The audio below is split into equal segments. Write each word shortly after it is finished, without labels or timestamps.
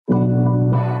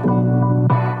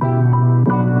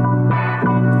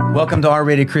Welcome to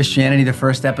R-Rated Christianity, the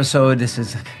first episode. This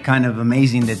is kind of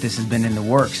amazing that this has been in the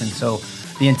works. And so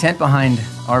the intent behind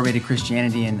R-Rated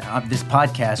Christianity and this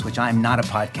podcast, which I am not a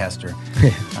podcaster.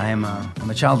 I'm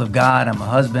a child of God. I'm a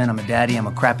husband. I'm a daddy. I'm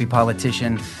a crappy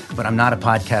politician, but I'm not a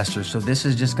podcaster. So this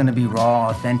is just going to be raw,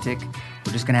 authentic.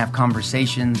 We're just going to have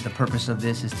conversations. The purpose of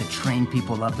this is to train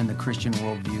people up in the Christian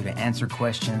worldview, to answer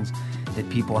questions that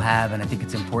people have. And I think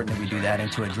it's important that we do that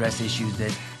and to address issues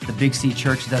that the Big C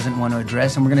Church doesn't want to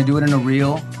address. And we're going to do it in a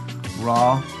real,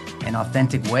 raw, and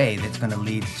authentic way that's going to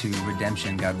lead to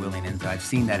redemption, God willing. And I've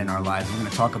seen that in our lives. We're going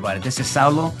to talk about it. This is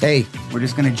Saulo. Hey. We're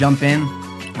just going to jump in.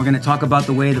 We're going to talk about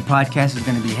the way the podcast is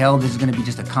going to be held. This is going to be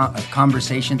just a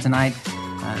conversation tonight.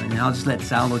 And I'll just let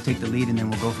Saulo take the lead, and then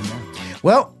we'll go from there.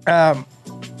 Well,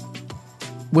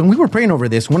 when we were praying over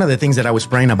this, one of the things that I was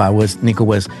praying about was, Nico,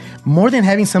 was more than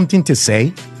having something to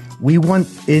say,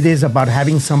 it is about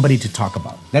having somebody to talk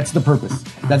about. That's the purpose.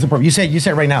 That's the purpose. You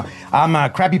said right now, I'm a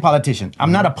crappy politician.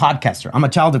 I'm not a podcaster. I'm a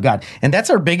child of God. And that's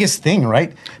our biggest thing,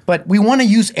 right? But we want to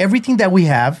use everything that we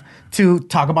have to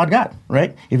talk about God,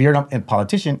 right? If you're a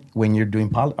politician, when you're doing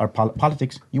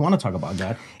politics, you want to talk about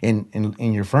God. In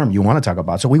your firm, you want to talk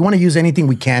about. So we want to use anything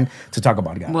we can to talk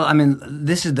about God. Well, I mean,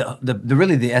 this is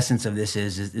really the essence of this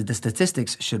is the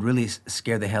statistics should really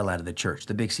scare the hell out of the church,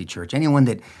 the Big C Church. Anyone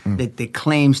that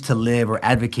claims to live or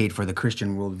advocate for the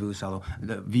Christian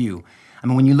worldview. I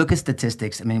mean, when you look at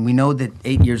statistics, I mean, we know that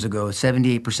 8 years ago,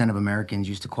 78% of Americans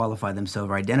used to qualify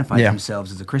themselves or identify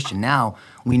themselves as a Christian. Now,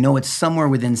 we know it's somewhere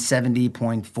within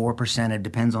 70.4%. It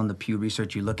depends on the Pew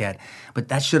Research you look at. But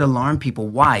that should alarm people.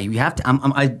 Why? You have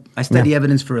to. I study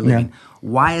evidence for a living. Yeah.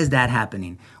 Why is that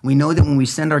happening? We know that when we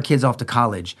send our kids off to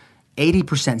college,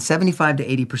 80%, 75 to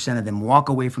 80% of them walk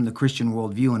away from the Christian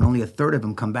worldview, and only a third of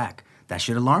them come back. That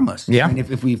should alarm us. Yeah. I mean,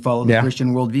 if we follow the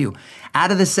Christian worldview.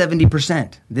 Out of the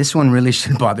 70%, this one really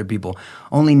should bother people.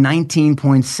 Only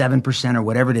 19.7% or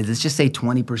whatever it is, let's just say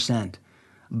 20%,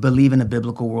 believe in a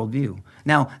biblical worldview.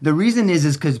 Now, the reason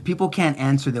is because people can't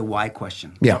answer the why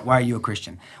question. Yeah. Why are you a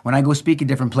Christian? When I go speak at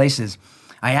different places,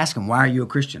 I ask them, why are you a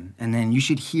Christian? And then you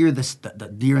should hear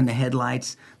the deer in the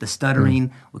headlights, the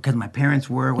stuttering, because my parents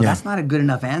were. Well, that's not a good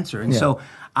enough answer. And so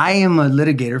I am a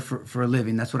litigator for a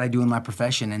living. That's what I do in my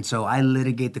profession. And so I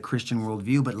litigate the Christian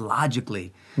worldview, but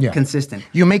logically consistent.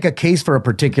 You make a case for a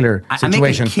particular situation. I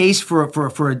make a case for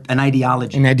an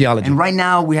ideology. An ideology. And right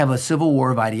now we have a civil war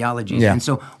of ideologies. Yeah. And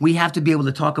so we have to be able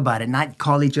to talk about it, not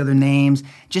call each other names,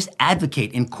 just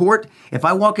advocate. In court, if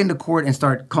I walk into court and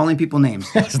start calling people names.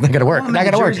 It's not going to work. Not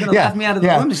going to work. Going to laugh me out of the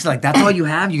room. It's like, that's all you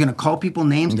have? You're going to call people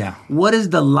names? Yeah. What is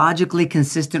the logically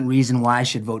consistent reason why I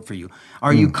should vote for you?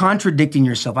 Are you contradicting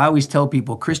yourself? I always tell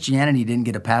people Christianity didn't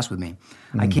get a pass with me.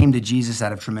 I came to Jesus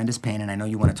out of tremendous pain, and I know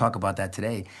you want to talk about that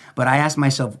today. But I asked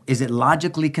myself, is it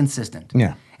logically consistent?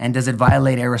 Yeah. And does it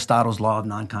violate Aristotle's law of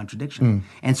non-contradiction?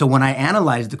 And so when I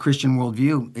analyzed the Christian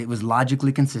worldview, it was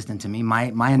logically consistent to me.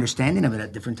 My understanding of it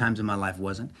at different times in my life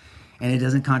wasn't. And it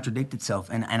doesn't contradict itself.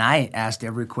 And I asked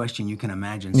every question you can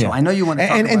imagine. So I know you want to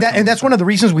talk about and that's one of the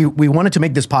reasons we wanted to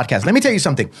make this podcast. Let me tell you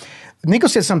something. Nico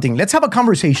said something. Let's have a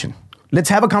conversation. Let's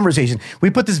have a conversation. We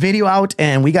put this video out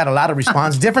and we got a lot of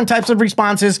response, different types of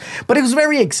responses, but it was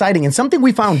very exciting. And something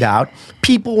we found out,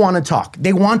 people want to talk.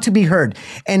 They want to be heard.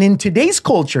 And in today's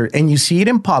culture, and you see it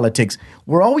in politics,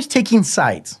 we're always taking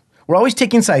sides. We're always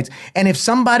taking sides. And if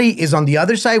somebody is on the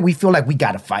other side, we feel like we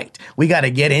got to fight. We got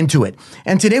to get into it.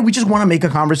 And today we just want to make a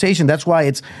conversation. That's why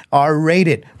it's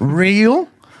R-rated. Real,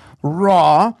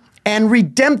 raw, and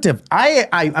redemptive. I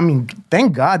mean,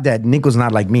 thank God that Nico's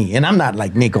not like me, and I'm not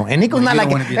like Nico, and Nico's not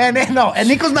like and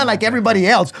Nico's not like everybody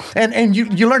else. And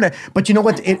you learn that. But you know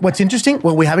what? What's interesting?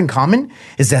 What we have in common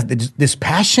is that this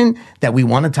passion that we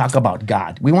want to talk about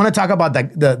God. We want to talk about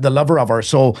the lover of our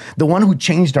soul, the one who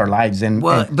changed our lives and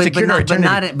secured our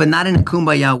eternity. But not in a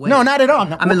kumbaya way. No, not at all.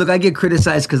 No. I mean, look, I get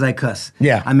criticized because I cuss.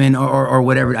 Yeah. I mean, or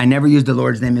whatever. I never used the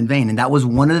Lord's name in vain, and that was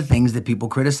one of the things that people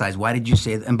criticized. Why did you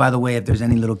say that? And by the way, if there's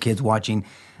any little kids watching,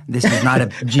 this is not a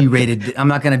G-rated. I'm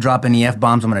not going to drop any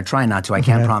F-bombs. I'm going to try not to. I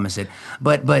can't promise it.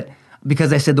 But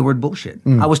because I said the word bullshit.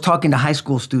 I was talking to high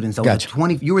school students. I was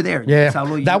 20. You were there. Yeah.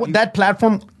 Saulo, that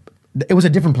platform, it was a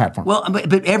different platform. Well,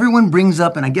 but everyone brings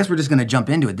up, and I guess we're just going to jump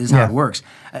into it. This is how it works.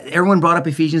 Everyone brought up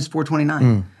Ephesians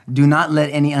 4:29. Do not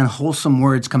let any unwholesome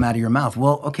words come out of your mouth.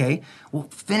 Well, okay. Well,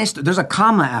 finish. There's a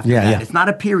comma after that. Yeah. It's not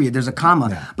a period. There's a comma.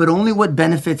 Yeah. But only what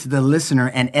benefits the listener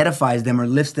and edifies them or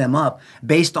lifts them up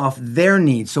based off their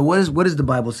needs. So what does the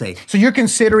Bible say? So you're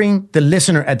considering the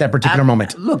listener at that particular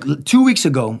moment. Look, 2 weeks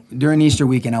ago during Easter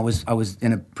weekend, I was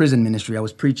in a prison ministry. I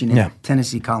was preaching in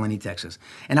Tennessee Colony, Texas,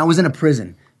 and I was in a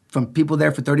prison. from people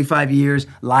there for 35 years,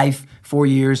 life, 4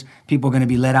 years, people are going to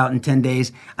be let out in 10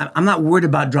 days. I'm not worried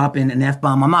about dropping an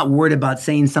F-bomb. I'm not worried about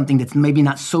saying something that's maybe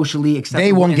not socially acceptable.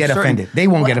 They won't get offended. They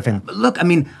won't get offended. Look, I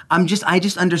mean, I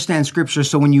just understand Scripture.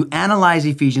 So when you analyze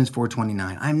Ephesians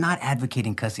 4:29, I'm not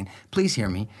advocating cussing. Please hear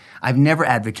me. I've never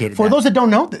advocated For that. those that don't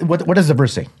know, what does the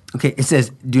verse say? Okay, it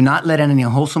says, do not let any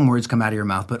unwholesome words come out of your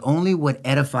mouth, but only what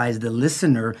edifies the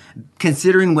listener,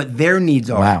 considering what their needs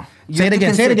are. Wow. Say it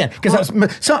again. Because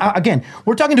again,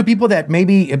 we're talking to people that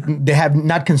maybe they have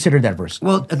not considered that verse.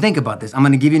 Well, think about this. I'm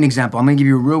going to give you an example. I'm going to give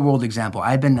you a real world example.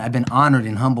 I've been honored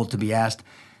and humbled to be asked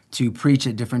to preach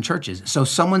at different churches. So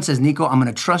someone says, Nico, I'm going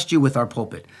to trust you with our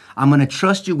pulpit. I'm going to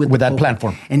trust you with that pulpit.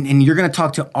 platform. And you're going to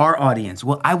talk to our audience.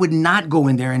 Well, I would not go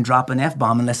in there and drop an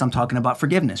F-bomb unless I'm talking about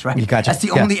forgiveness, right? You gotcha. That's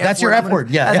the only F word. That's your F word.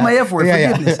 Yeah. That's my F word,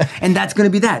 Yeah, forgiveness. And that's going to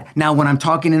be that. Now, when I'm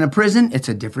talking in a prison, it's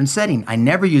a different setting. I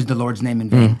never use the Lord's name in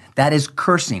vain. That is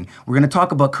cursing. We're going to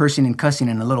talk about cursing and cussing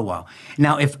in a little while.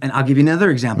 Now, and I'll give you another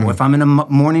example. If I'm in a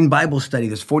morning Bible study,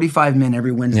 there's 45 men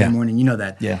every Wednesday morning. You know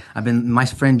that. Yeah. My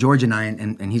friend George and I,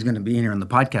 and he's going to be here on the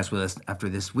podcast with us after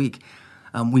this week.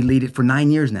 We lead it for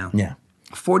 9 years now. Yeah.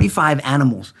 45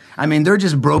 animals. I mean, they're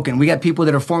just broken. We got people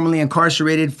that are formerly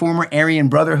incarcerated, former Aryan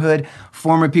Brotherhood,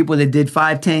 former people that did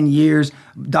 5-10 years,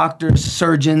 doctors,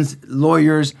 surgeons,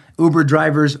 lawyers, Uber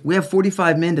drivers. We have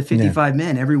 45 men to 55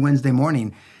 men every Wednesday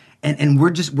morning. And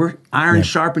we're iron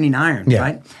sharpening iron,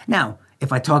 right? Now,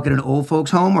 if I talk at an old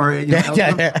folks home or I'm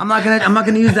not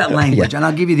gonna use that language. And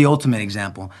I'll give you the ultimate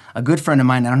example. A good friend of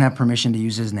mine, I don't have permission to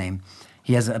use his name.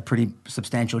 He has a pretty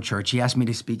substantial church. He asked me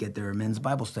to speak at their men's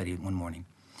Bible study one morning,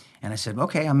 and I said,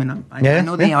 "Okay, I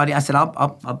know the audience." I said,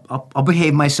 "I'll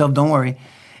behave myself. Don't worry."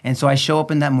 And so I show up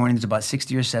in that morning. There's about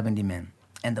 60 or 70 men,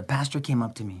 and the pastor came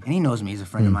up to me, and he knows me. He's a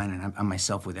friend of mine, and I'm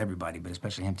myself with everybody, but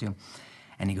especially him too.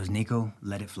 And he goes, "Nico,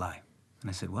 let it fly." And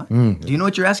I said, "What? Do you know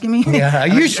what you're asking me?" Yeah. Are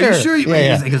you sure? Are you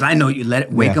sure? Because I know you. Let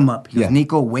it wake him up. He goes,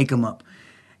 "Nico, wake him up."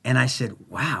 And I said,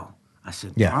 "Wow." I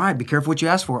said, "All right, be careful what you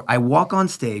ask for." I walk on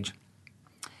stage.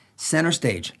 Center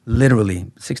stage,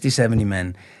 literally 60, 70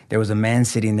 men. There was a man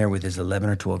sitting there with his 11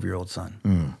 or 12-year-old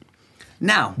son.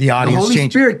 Now, the audience Holy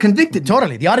changed. Spirit convicted me.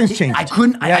 Totally, the audience changed. I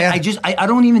couldn't. I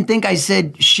don't even think I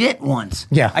said shit once.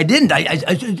 Yeah, I didn't.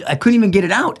 I couldn't even get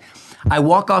it out. I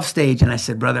walk off stage and I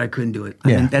said, "Brother, I couldn't do it." I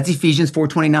mean, that's Ephesians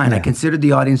 4:29. I considered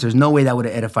the audience. There's no way that would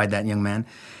have edified that young man.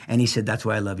 And he said, "That's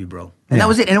why I love you, bro." And that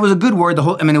was it. And it was a good word.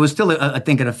 It was still, I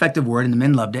think, an effective word, and the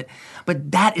men loved it.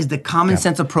 But that is the common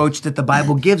sense approach that the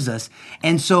Bible gives us.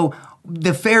 And so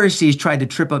the Pharisees tried to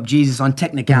trip up Jesus on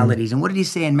technicalities. And what did he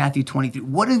say in Matthew 23?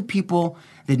 What do people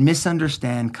that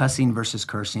misunderstand cussing versus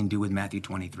cursing do with Matthew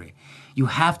 23? You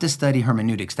have to study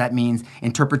hermeneutics. That means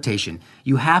interpretation.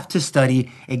 You have to study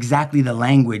exactly the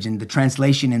language and the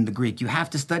translation in the Greek. You have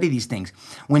to study these things.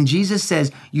 When Jesus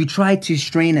says, you try to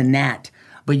strain a gnat,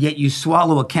 but yet you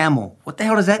swallow a camel. What the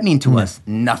hell does that mean to us?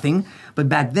 Nothing. But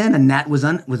back then, a gnat was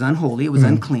unholy, it was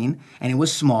unclean, and it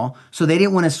was small. So they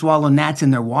didn't want to swallow gnats in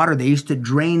their water. They used to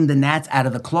drain the gnats out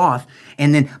of the cloth.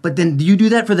 But then you do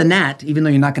that for the gnat, even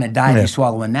though you're not going to die if you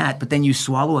swallow a gnat, but then you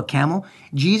swallow a camel.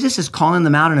 Jesus is calling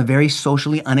them out in a very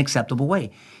socially unacceptable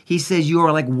way. He says you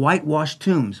are like whitewashed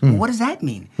tombs. Well, what does that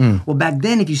mean? Well, back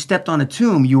then, if you stepped on a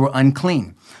tomb, you were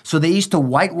unclean. So they used to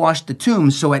whitewash the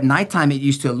tombs, so at nighttime it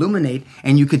used to illuminate,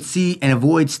 and you could see and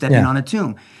avoid stepping on a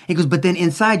tomb. He goes, but then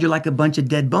inside you're like a bunch of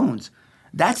dead bones.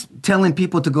 That's telling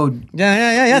people to go. Se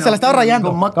la estaba rayando.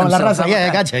 Go muck Con la themselves. raza.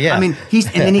 Yeah, gotcha. Yeah. I mean, and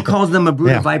then he calls them a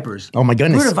brood of vipers. Oh my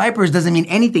goodness. Brood of vipers doesn't mean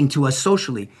anything to us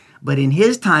socially, but in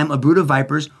his time, a brood of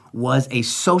vipers was a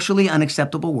socially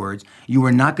unacceptable word. You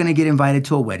were not going to get invited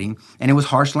to a wedding, and it was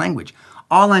harsh language.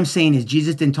 All I'm saying is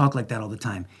Jesus didn't talk like that all the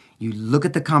time. You look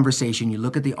at the conversation, you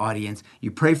look at the audience, you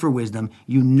pray for wisdom,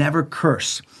 you never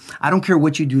curse. I don't care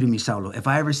what you do to me, Saulo. If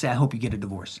I ever say, I hope you get a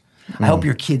divorce. I hope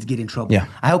your kids get in trouble. Yeah.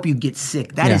 I hope you get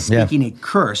sick. That is speaking a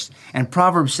curse. And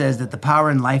Proverbs says that the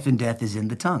power in life and death is in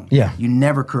the tongue. Yeah. You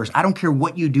never curse. I don't care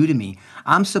what you do to me.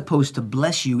 I'm supposed to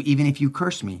bless you even if you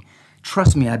curse me.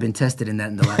 Trust me, I've been tested in that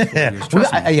in the last 4 years.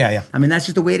 Trust me. I mean, that's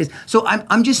just the way it is. So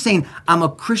I'm just saying, I'm a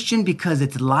Christian because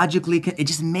it's logically, it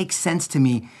just makes sense to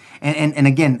me. And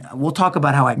again, we'll talk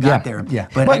about how I got there. Yeah,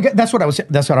 but that's what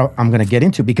I'm going to get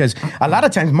into, because a lot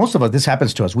of times, most of us, this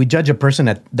happens to us. We judge a person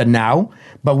at the now,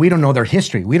 but we don't know their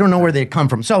history. We don't know where they come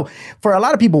from. So for a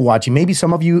lot of people watching, maybe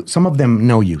some of them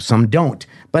know you, some don't.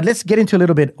 But let's get into a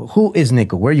little bit. Who is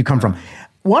Nico? Where you come from?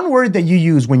 One word that you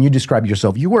use when you describe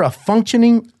yourself, you were a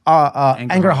functioning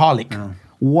angerholic.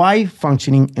 Why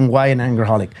functioning and why an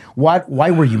angerholic?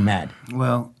 Why were you mad?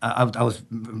 Well, I was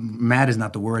mad is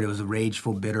not the word. It was a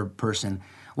rageful, bitter person.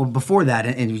 Well, before that,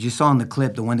 and you saw in the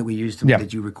clip, the one that we used Yeah.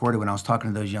 that you recorded when I was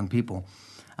talking to those young people.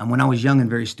 When I was young and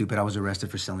very stupid, I was arrested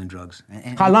for selling drugs.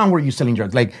 And How long were you selling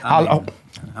drugs? Like how?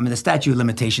 I mean, the statute of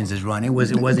limitations is run. It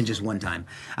wasn't just one time.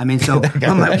 I mean, so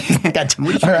Gotcha. All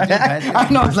right. I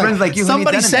know, it's friends like you.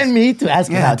 somebody sent me to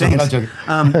ask me Yeah, how to.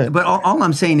 thanks. But all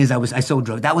I'm saying is I sold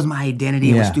drugs. That was my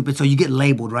identity. It was Yeah. stupid. So you get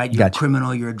labeled, right? You're Gotcha. a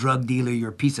criminal. You're a drug dealer. You're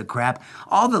a piece of crap.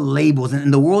 All the labels,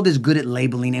 and the world is good at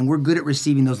labeling, and we're good at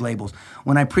receiving those labels.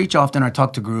 When I preach often or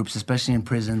talk to groups, especially in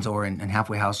prisons or in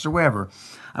halfway houses or wherever,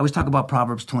 I always talk about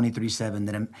Proverbs 23:7,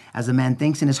 that as a man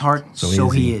thinks in his heart, so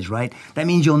he is, right? That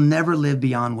means you'll never live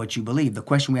beyond what you believe. The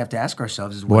question we have to ask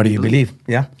ourselves is, What do you believe?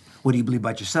 Yeah. What do you believe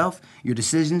about yourself, your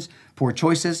decisions, poor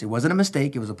choices? It wasn't a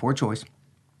mistake, it was a poor choice.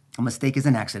 A mistake is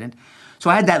an accident. So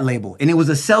I had that label, and it was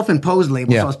a self-imposed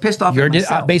label, so I was pissed off at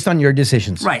myself. Based on your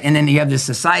decisions. Right, and then you have this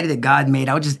society that God made.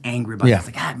 I was just angry about it. Yeah. I was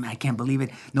like, God, man, I can't believe it.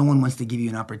 No one wants to give you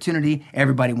an opportunity.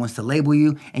 Everybody wants to label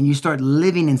you, and you start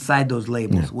living inside those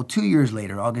labels. Yeah. Well, 2 years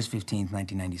later, August 15th,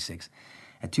 1996,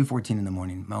 at 2:14 in the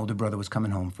morning, my older brother was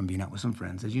coming home from being out with some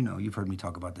friends. As you know, you've heard me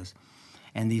talk about this.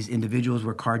 And these individuals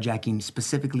were carjacking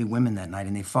specifically women that night,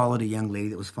 and they followed a young lady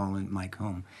that was following Mike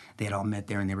home. They had all met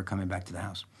there, and they were coming back to the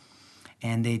house.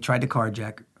 And they tried to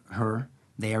carjack her.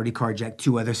 They already carjacked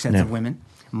 2 other sets of women.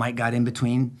 Mike got in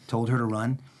between, told her to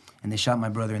run, and they shot my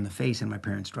brother in the face in my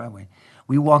parents' driveway.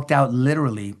 We walked out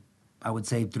literally, I would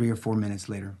say 3 or 4 minutes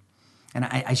later. And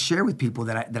I share with people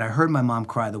that I heard my mom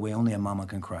cry the way only a mama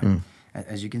can cry.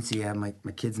 As you can see, I have my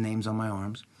kids' names on my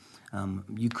arms.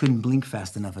 You couldn't blink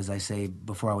fast enough, as I say,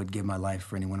 before I would give my life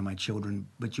for any one of my children.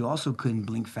 But you also couldn't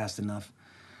blink fast enough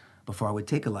before I would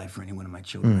take a life for any one of my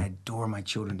children. I adore my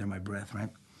children. They're my breath, right?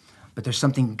 But there's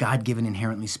something God-given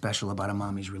inherently special about a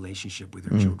mommy's relationship with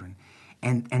her children.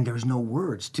 And there's no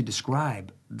words to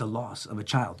describe the loss of a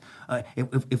child.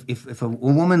 If a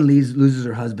woman loses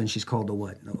her husband, she's called a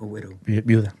what? A widow.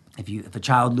 Viuda. If a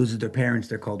child loses their parents,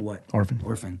 they're called what? Orphan.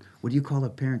 Orphan. What do you call a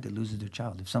parent that loses their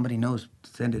child? If somebody knows,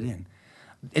 send it in.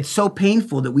 It's so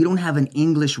painful that we don't have an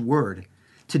English word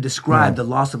to describe the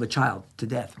loss of a child to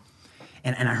death.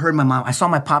 And I heard my mom, I saw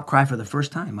my pop cry for the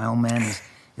first time. My own man is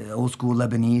old school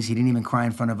Lebanese. He didn't even cry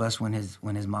in front of us when his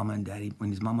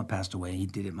mama passed away. He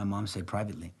did it, my mom said,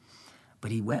 privately. But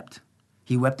he wept.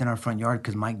 He wept in our front yard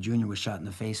because Mike Jr. was shot in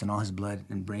the face and all his blood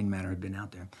and brain matter had been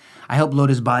out there. I helped load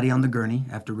his body on the gurney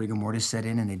after rigor mortis set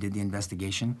in and they did the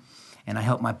investigation. And I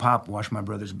helped my pop wash my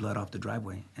brother's blood off the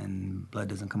driveway. And blood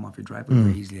doesn't come off your driveway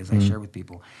very easily, as I share with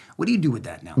people. What do you do with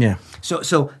that now? Yeah.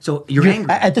 So you're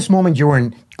angry. At this moment, you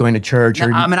weren't going to church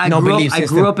or I mean, I belief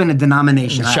grew up in a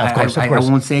denomination. Sure, of course. I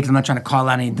won't say because I'm not trying to call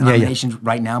out any denominations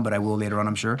right now, but I will later on,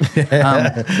 I'm sure.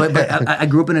 But I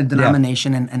grew up in a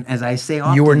denomination, and as I say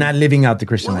often, You were not living out the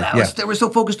Christian life. They were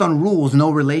so focused on rules, no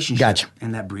relationship. Gotcha.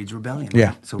 And that breeds rebellion. Yeah,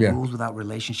 Right? So yeah. rules without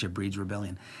relationship breeds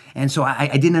rebellion. And so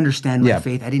I didn't understand my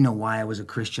faith. I didn't know why I was a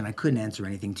Christian. I couldn't answer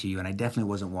anything to you, and I definitely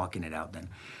wasn't walking it out then.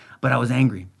 But I was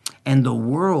angry. And the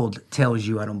world tells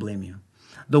you, I don't blame you.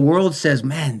 The world says,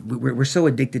 man, we're so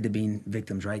addicted to being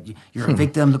victims, right? You're a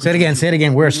victim. Say it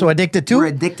again. We're so addicted to? We're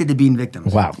addicted to being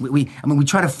victims. Wow. We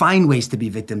try to find ways to be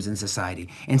victims in society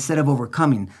instead of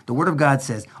overcoming. The Word of God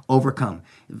says, overcome.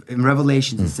 In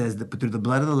Revelations, it says that through the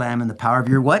blood of the Lamb and the power of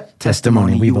your what?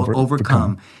 Testimony. You will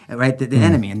overcome, right? The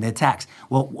enemy and the attacks.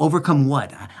 Well, overcome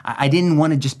what? I didn't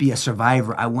want to just be a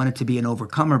survivor. I wanted to be an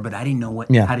overcomer, but I didn't know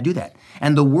how to do that.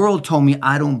 And the world told me,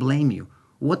 I don't blame you.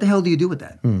 What the hell do you do with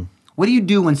that? What do you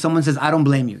do when someone says, I don't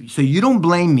blame you? So you don't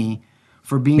blame me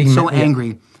for being so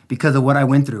angry because of what I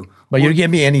went through. But you didn't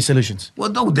give me any solutions. Well,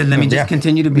 no, then let me just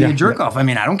continue to be a jerk off. I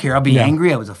mean, I don't care. I'll be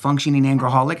angry. I was a functioning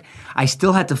angerholic. I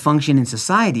still had to function in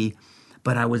society,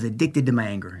 but I was addicted to my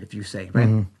anger, if you say,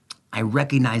 right? I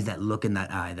recognized that look in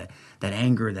that eye, that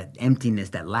anger, that emptiness,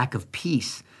 that lack of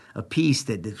peace, a peace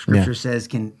that the scripture says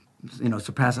can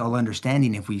surpass all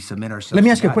understanding if we submit ourselves. Let me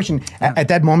to ask you a God. question. At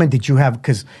that moment, did you have,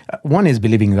 because one is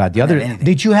believing in God, the other,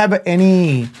 did you have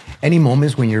any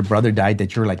moments when your brother died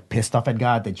that you're like pissed off at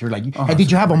God, that you're like, and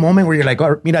did you have a moment where you're like,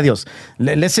 oh, mira Dios,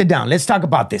 let's sit down, let's talk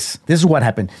about this. This is what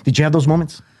happened. Did you have those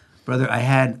moments? Brother, I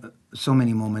had so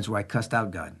many moments where I cussed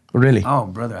out God. Really? Oh,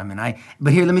 brother, I mean,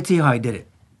 but here, let me tell you how I did it.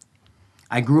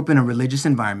 I grew up in a religious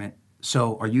environment.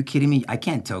 So, are you kidding me? I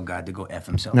can't tell God to go F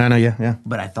himself. No, yeah.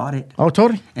 But I thought it. Oh,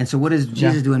 totally. And so what does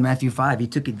Jesus do in Matthew 5? He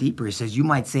took it deeper. He says, you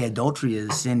might say adultery is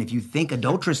a sin. If you think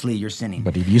adulterously, you're sinning.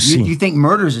 But if you sin. You think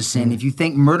murder is a sin. If you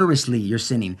think murderously, you're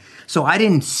sinning. So I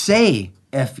didn't say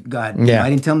F God. Yeah.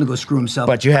 I didn't tell him to go screw himself.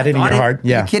 But you had it in your heart.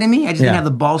 Yeah. Are you kidding me? I just didn't have the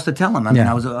balls to tell him. I mean,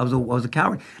 I was a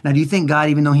coward. Now, do you think God,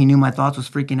 even though he knew my thoughts, was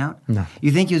freaking out? No.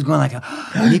 You think he was going like,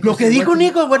 Lo que dijo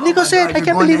Nico, what Nico said, I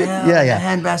can't believe it. Yeah.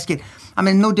 Handbasket. I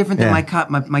mean, no different than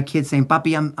my kids saying,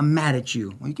 "Papi, I'm mad at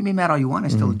you." Well, you can be mad all you want. I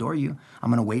still adore you. I'm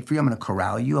going to wait for you. I'm going to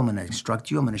corral you. I'm going to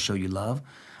instruct you. I'm going to show you love.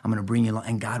 I'm going to bring you along.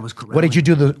 And God was corralling. What did you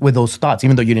do with those thoughts?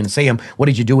 Even though you didn't say them, what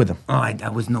did you do with them? Oh, I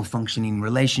was no functioning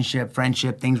relationship,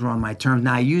 friendship. Things were on my terms.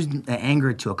 Now, I used the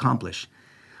anger to accomplish.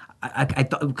 I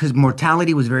thought, because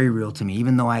mortality was very real to me,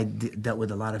 even though I dealt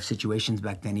with a lot of situations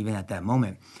back then, even at that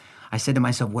moment. I said to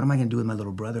myself, what am I going to do with my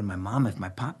little brother and my mom if my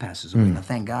pop passes away? Now,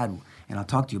 thank God, and I'll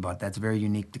talk to you about that. It's a very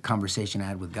unique conversation I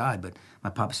had with God, but my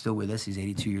pop's still with us. He's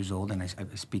 82 years old, and I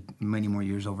speak many more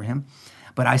years over him.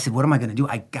 But I said, what am I going to do?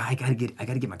 I got to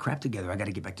get my crap together. I got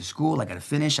to get back to school. I got to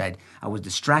finish. I was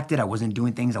distracted. I wasn't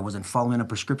doing things. I wasn't following a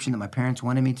prescription that my parents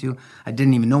wanted me to. I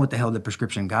didn't even know what the hell the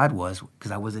prescription God was,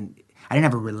 because I didn't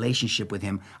have a relationship with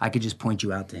him. I could just point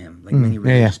you out to him, like many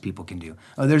religious people can do.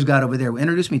 Oh, there's God over there.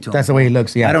 Introduce me to him. That's the way he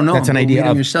looks. Yeah, I don't know. That's him. an idea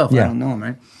of of yourself. Yeah. I don't know him,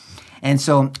 right? And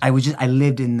so I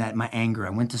lived in my anger.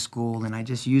 I went to school and I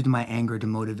just used my anger to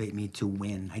motivate me to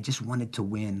win. I just wanted to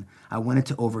win. I wanted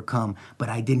to overcome, but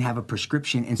I didn't have a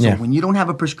prescription. And so when you don't have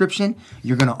a prescription,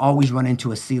 you're going to always run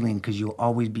into a ceiling because you'll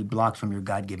always be blocked from your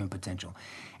God-given potential.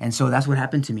 And so that's what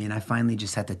happened to me, and I finally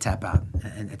just had to tap out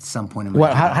at some point in my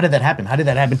life. How did that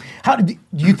happen?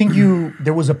 Do you think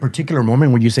there was a particular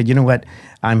moment where you said, you know what,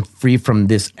 I'm free from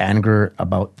this anger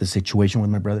about the situation with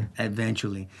my brother?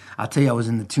 Eventually. I'll tell you, I was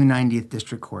in the 290th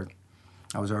District Court.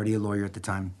 I was already a lawyer at the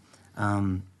time.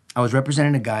 I was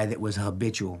representing a guy that was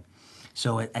habitual.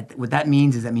 So what that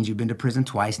means is you've been to prison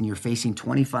twice and you're facing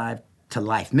 25 to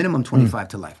life, minimum 25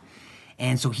 to life.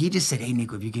 And so he just said, hey,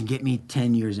 Nico, if you can get me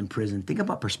 10 years in prison, think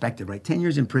about perspective, right? 10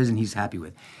 years in prison, he's happy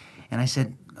with. And I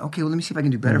said, okay, well, let me see if I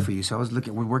can do better for you. So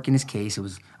we're working his case. I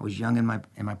was young in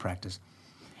my practice.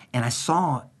 And I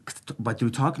saw, but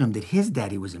through talking to him, that his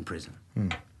daddy was in prison.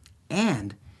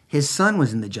 And his son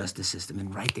was in the justice system.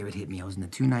 And right there it hit me. I was in the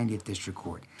 290th District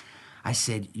Court. I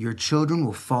said, your children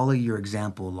will follow your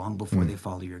example long before they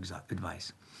follow your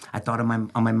advice. I thought on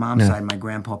my mom's side, my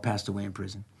grandpa passed away in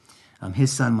prison.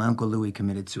 His son, my Uncle Louis,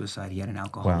 committed suicide. He had an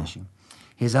alcohol issue.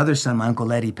 His other son, my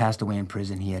Uncle Eddie, passed away in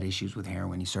prison. He had issues with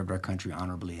heroin. He served our country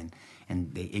honorably,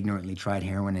 and they ignorantly tried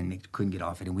heroin, and they couldn't get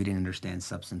off it, and we didn't understand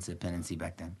substance dependency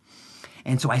back then.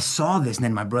 And so I saw this, and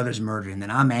then my brother's murdered, and then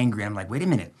I'm angry. I'm like, wait a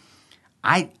minute.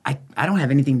 I don't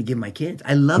have anything to give my kids.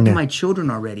 I loved my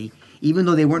children already, even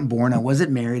though they weren't born. I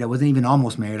wasn't married. I wasn't even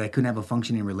almost married. I couldn't have a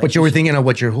functioning relationship. But you were thinking of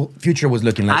what your whole future was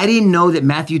looking like. I didn't know that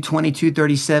Matthew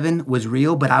 22:37 was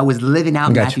real, but I was living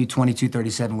out Matthew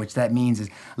 22:37, which that means is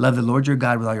love the Lord your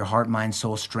God with all your heart, mind,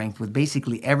 soul, strength, with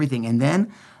basically everything, and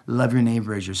then love your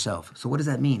neighbor as yourself. So what does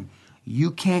that mean? You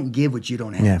can't give what you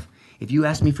don't have. Yeah. If you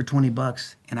ask me for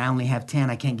 $20 and I only have 10,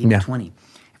 I can't give you 20.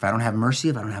 If I don't have mercy,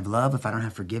 if I don't have love, if I don't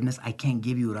have forgiveness, I can't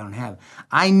give you what I don't have.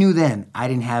 I knew then I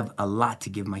didn't have a lot to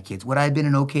give my kids. Would I have been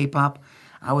an okay pop?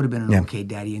 I would have been an okay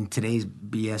daddy in today's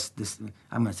BS,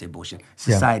 I'm going to say bullshit,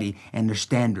 society and their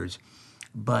standards.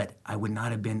 But I would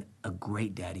not have been a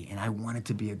great daddy, and I wanted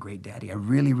to be a great daddy. I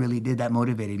really, really did. That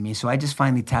motivated me. So I just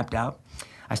finally tapped out.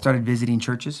 I started visiting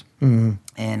churches,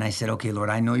 and I said, okay, Lord,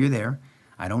 I know you're there.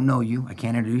 I don't know you. I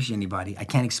can't introduce you to anybody. I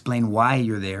can't explain why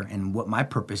you're there and what my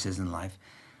purpose is in life.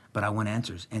 But I want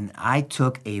answers. And I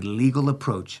took a legal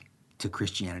approach to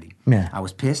Christianity. Yeah. I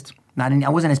was pissed. I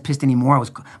wasn't as pissed anymore.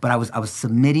 But I was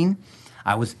submitting.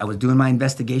 I was doing my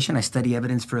investigation. I study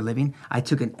evidence for a living. I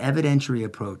took an evidentiary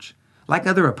approach, like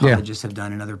other apologists have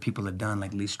done and other people have done,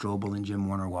 like Lee Strobel and Jim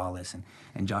Warner Wallace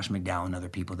and Josh McDowell and other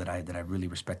people that I really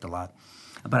respect a lot.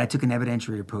 But I took an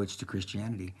evidentiary approach to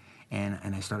Christianity, and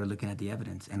I started looking at the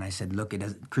evidence. And I said, look,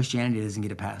 Christianity doesn't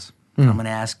get a pass. I'm going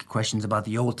to ask questions about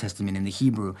the Old Testament and the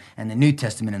Hebrew and the New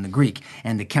Testament and the Greek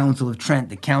and the Council of Trent,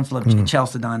 the Council of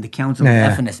Chalcedon, the Council of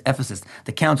Ephesus,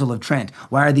 the Council of Trent.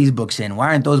 Why are these books in? Why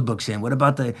aren't those books in? What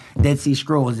about the Dead Sea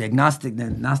Scrolls, the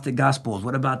Gnostic Gospels?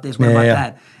 What about this? What about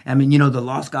that? I mean, the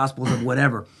Lost Gospels of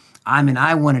whatever.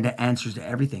 I wanted the answers to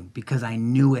everything because I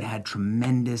knew it had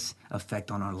tremendous effect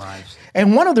on our lives.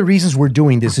 And one of the reasons we're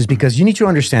doing this is because you need to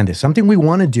understand this. Something we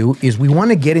want to do is we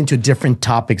want to get into different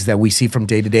topics that we see from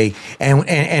day to day.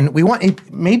 And we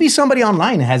want, maybe somebody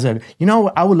online has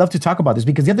I would love to talk about this,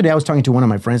 because the other day I was talking to one of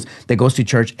my friends that goes to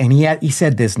church, and he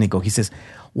said this, Nico. He says,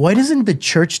 why doesn't the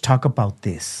church talk about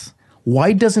this?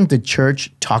 Why doesn't the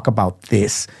church talk about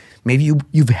this? Maybe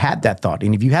you've had that thought.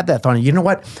 And if you had that thought, and you know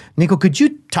what, Nico, could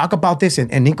you talk about this?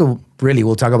 And Nico really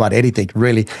will talk about anything,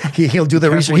 really. He'll do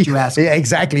the research. What you ask. Yeah,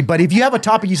 exactly. But if you have a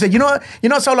topic, you say, you know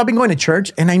what, Saul, I've been going to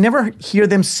church, and I never hear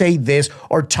them say this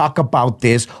or talk about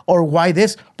this or why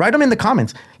this. Write them in the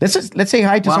comments. Let's say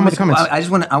hi to some of the comments.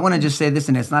 I want to just say this,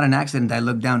 and it's not an accident. I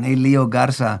looked down. Hey, Leo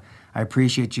Garza. I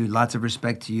appreciate you. Lots of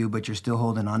respect to you, but you're still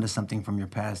holding on to something from your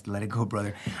past. Let it go,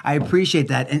 brother. I appreciate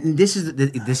that, and this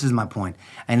is my point.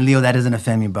 And Leo, that doesn't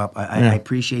offend me, but I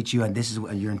appreciate you, and this is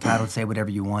you're entitled to say whatever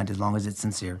you want as long as it's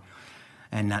sincere,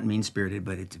 and not mean spirited.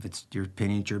 But if it's your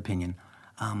opinion, it's your opinion.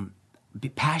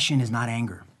 Passion is not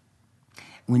anger.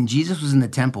 When Jesus was in the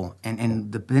temple, and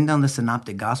depending on the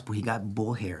synoptic gospel, he got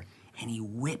bull hair, and he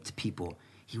whipped people.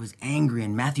 He was angry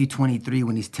in Matthew 23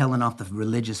 when he's telling off the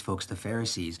religious folks, the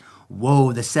Pharisees.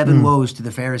 Woe, the 7 woes to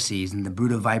the Pharisees and the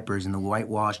brood of vipers and the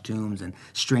whitewashed tombs and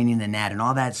straining the gnat and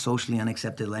all that socially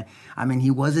unaccepted. I mean, he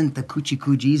wasn't the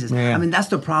coochie-coo Jesus. Yeah. I mean, that's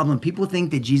the problem. People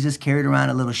think that Jesus carried around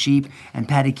a little sheep and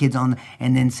patted kids on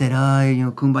and then said,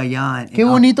 kumbaya. Qué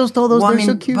bonitos todos, well, they're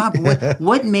so cute. Pop,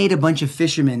 what made a bunch of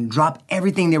fishermen drop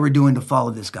everything they were doing to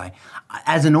follow this guy?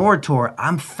 As an orator,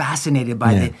 I'm fascinated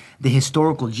by the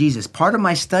historical Jesus. Part of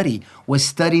my study was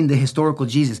studying the historical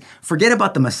Jesus. Forget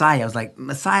about the Messiah. I was like,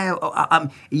 Messiah,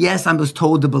 yes, I was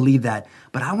told to believe that.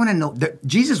 But I want to know,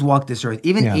 Jesus walked this earth.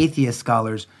 Even atheist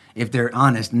scholars, if they're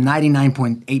honest,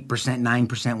 99.8%,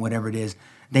 9%, whatever it is,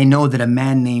 they know that a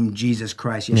man named Jesus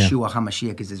Christ, Yeshua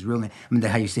HaMashiach is his real name. I mean,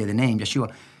 how you say the name,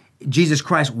 Yeshua. Jesus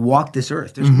Christ walked this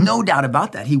earth. There's no doubt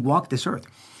about that. He walked this earth.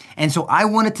 And so I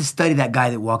wanted to study that guy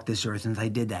that walked this earth, and I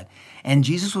did that. And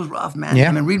Jesus was rough, man. Yeah.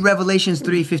 I mean, read Revelations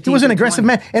 3:15. He was an aggressive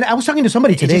man. And I was talking to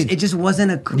somebody today. It just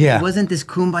wasn't it wasn't this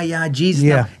kumbaya Jesus.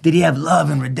 Yeah. Did he have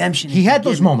love and redemption? He had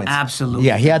those moments. Absolutely.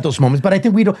 Yeah, he had those moments. But I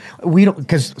think we don't,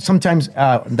 because sometimes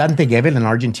Dante Gebel, an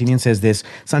Argentinian, says this,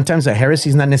 sometimes a heresy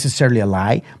is not necessarily a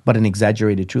lie, but an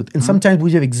exaggerated truth. And sometimes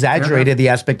we have exaggerated the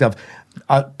aspect of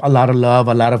a lot of love,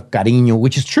 a lot of cariño,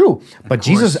 which is true. But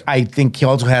Jesus, I think he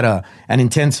also had an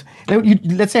intense,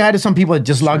 let's say hi to some people that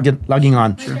just logging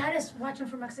on. My dad is watching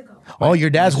from Mexico. Oh, your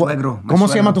dad's suegro. ¿Cómo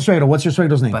se llama tu suegro? What's your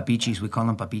suegro's name? Papichis. We call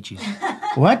him Papichis.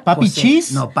 What?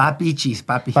 Papichis? No, Papichis.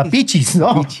 Papichis.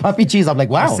 No, Papichis. I'm like,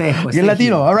 wow. Jose, you're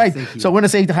Latino. All right. So I want to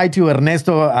say hi to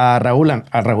Ernesto, Raúl.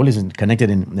 Raúl is connected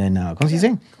in ¿cómo se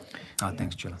dice? Oh,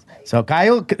 thanks, Chula. So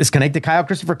Kyle is connected. Kyle,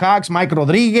 Christopher Cox, Mike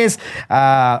Rodriguez.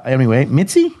 Anyway,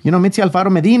 Mitzi. You know Mitzi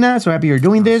Alfaro Medina. So happy you're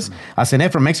doing this.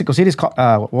 Asenet from Mexico City is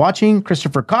watching.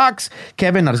 Christopher Cox.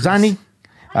 Kevin Arzani.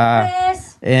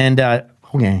 And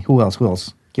okay, who else?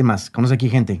 ¿Quién más? Conoce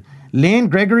aquí gente. Lynn,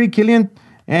 Gregory, Killian.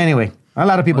 Anyway, a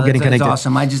lot of people getting connected. That's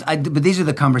awesome. But these are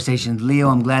the conversations. Leo,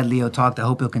 I'm glad Leo talked. I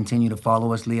hope he'll continue to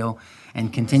follow us, Leo,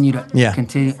 and continue to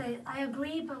continue. I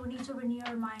agree, but we need to renew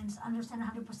our minds, understand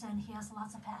 100%. He has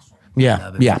lots of passion.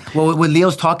 Yeah. Well, what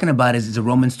Leo's talking about is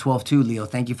Romans 12:2, Leo.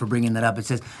 Thank you for bringing that up. It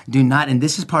says, do not, and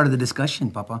this is part of the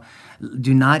discussion, Papa,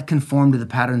 do not conform to the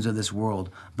patterns of this world,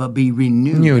 but be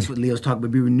renewed. That's what Leo's talking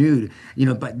about, be renewed,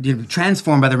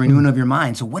 transformed by the renewing of your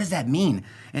mind. So what does that mean?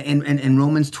 And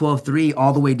Romans 12:3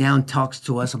 all the way down talks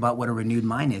to us about what a renewed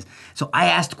mind is. So I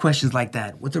asked questions like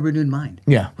that. What's a renewed mind?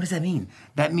 Yeah. What does that mean?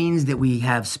 That means that we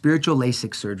have spiritual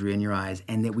LASIK surgery in your eyes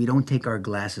and that we don't take our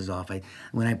glasses off.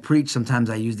 When I preach, sometimes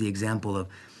I use the example of,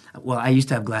 I used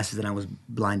to have glasses and I was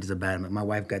blind as a bat. My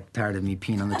wife got tired of me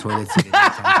peeing on the toilet seat.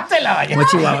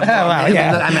 What you want?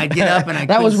 I get up and I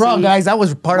that was wrong, guys. That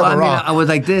was part of the wrong. I was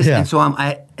like this, and so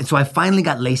I finally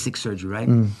got LASIK surgery, right?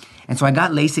 And so I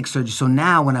got LASIK surgery. So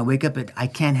now when I wake up, I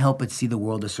can't help but see the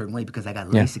world a certain way because I got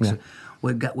LASIK surgery.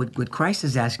 What Christ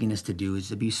is asking us to do is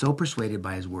to be so persuaded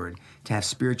by His Word to have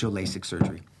spiritual LASIK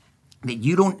surgery that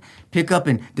you don't pick up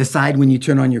and decide when you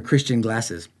turn on your Christian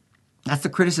glasses. That's the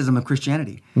criticism of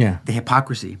Christianity. Yeah. The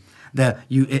hypocrisy.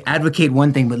 You advocate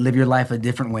one thing but live your life a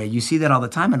different way. You see that all the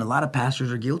time, and a lot of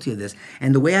pastors are guilty of this.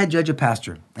 And the way I judge a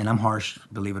pastor, and I'm harsh,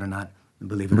 believe it or not,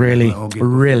 really,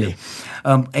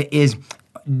 is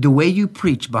the way you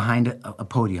preach behind a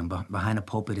podium, behind a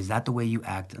pulpit. Is that the way you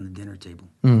act on the dinner table?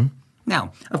 Mm-hmm.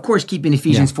 Now, of course, keeping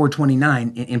Ephesians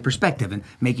 4:29 in perspective and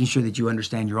making sure that you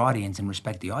understand your audience and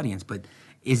respect the audience, but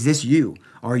is this you?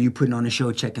 Or are you putting on a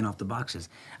show checking off the boxes?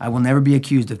 I will never be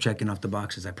accused of checking off the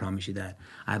boxes, I promise you that.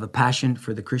 I have a passion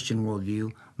for the Christian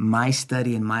worldview. My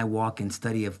study and my walk and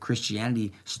study of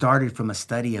Christianity started from a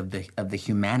study of the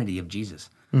humanity of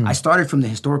Jesus. I started from the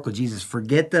historical Jesus.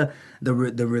 Forget the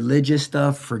religious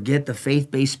stuff. Forget the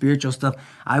faith-based spiritual stuff.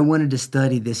 I wanted to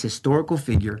study this historical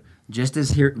figure, just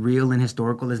as real and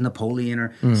historical as Napoleon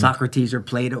or Socrates or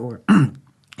Plato or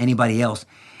anybody else.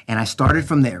 And I started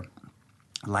from there,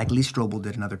 like Lee Strobel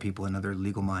did and other people in other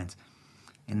legal minds.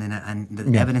 And then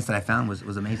the evidence that I found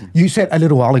was amazing. You said a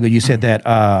little while ago, you said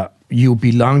that you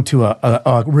belonged to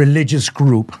a religious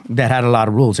group that had a lot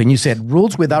of rules. And you said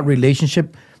rules without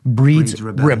relationship breeds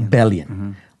rebellion.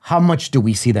 Mm-hmm. How much do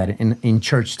we see that in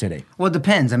church today? Well, it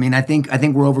depends. I mean, I think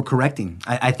we're overcorrecting.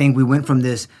 I think we went from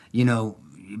this,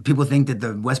 people think that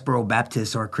the Westboro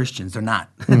Baptists are Christians. They're not.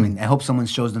 I mean, I hope someone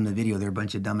shows them the video. They're a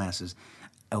bunch of dumbasses.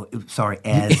 Oh, sorry,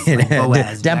 like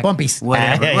Boaz. Damn bumpies.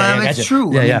 Whatever. Yeah, Well, gotcha. it's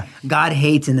true. Yeah, I mean, yeah. God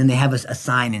hates, and then they have a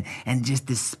sign and just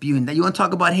this spewing. You want to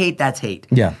talk about hate? That's hate.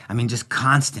 Yeah. I mean, just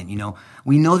constant,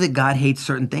 We know that God hates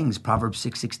certain things. Proverbs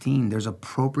 6:16. There's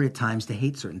appropriate times to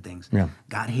hate certain things. Yeah.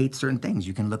 God hates certain things.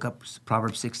 You can look up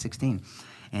Proverbs 6:16.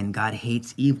 And God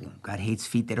hates evil. God hates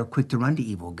feet that are quick to run to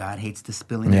evil. God hates the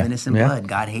spilling of innocent blood.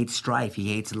 God hates strife.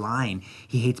 He hates lying.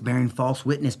 He hates bearing false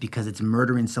witness because it's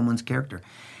murdering someone's character.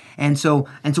 And so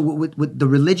what the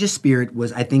religious spirit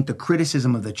was, I think, the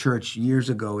criticism of the church years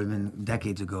ago, even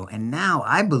decades ago. And now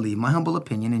I believe, my humble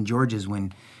opinion, and George's,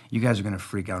 when you guys are going to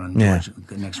freak out on George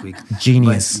next week.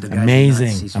 Genius. But the guy's Amazing.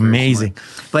 nuts. He's very Amazing.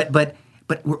 smart.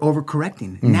 But we're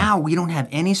overcorrecting. Now we don't have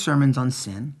any sermons on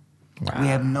sin. Wow. We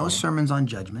have no sermons on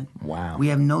judgment. Wow. We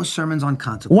have no sermons on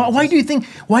consequences. Why do you think?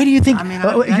 I mean,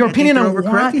 your opinion on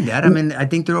overcorrecting that? I mean, I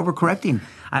think they're overcorrecting.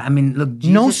 I mean, look,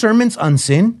 Jesus, no sermons on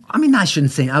sin. I mean, I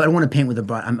shouldn't say. I don't want to paint with a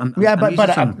broad.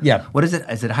 Yeah. What is it?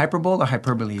 Is it hyperbole or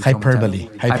hyperbole? Hyperbole.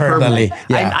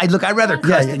 Yeah. I'd rather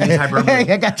cuss than use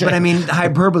hyperbole. I gotcha. But I mean,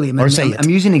 hyperbole. I mean, Or say it. I'm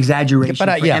using exaggeration for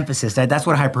yeah. emphasis. That's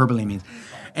what hyperbole means.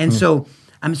 And so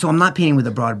I'm not painting with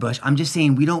a broad brush. I'm just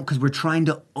saying we don't, because we're trying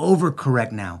to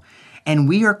overcorrect now. And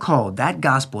we are called, that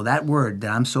gospel, that word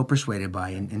that I'm so persuaded by,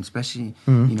 and especially,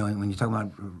 when you talk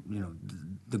about,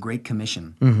 the Great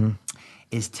Commission,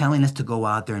 is telling us to go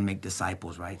out there and make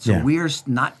disciples, right? So we are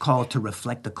not called to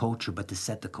reflect the culture, but to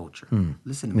set the culture.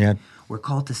 Listen to me. Yeah. We're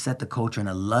called to set the culture in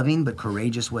a loving but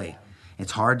courageous way.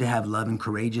 It's hard to have love and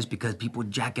courageous because people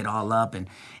jack it all up, and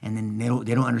then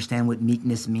they don't understand what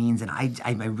meekness means. And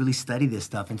I really study this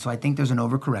stuff, and so I think there's an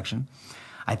overcorrection.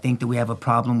 I think that we have a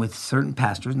problem with certain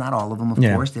pastors, not all of them, of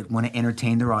course, that want to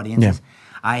entertain their audiences.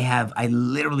 Yeah. I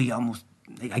literally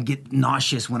I get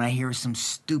nauseous when I hear some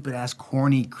stupid ass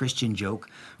corny Christian joke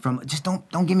from, just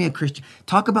don't give me a Christian.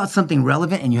 Talk about something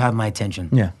relevant and you have my attention.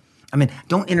 Yeah. I mean,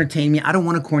 don't entertain me. I don't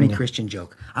want a corny Christian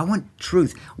joke. I want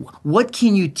truth. What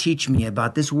can you teach me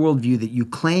about this worldview that you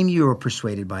claim you are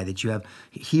persuaded by, that you have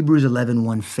Hebrews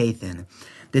 11:1 faith in,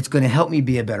 that's going to help me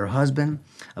be a better husband,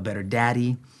 a better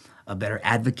daddy, a better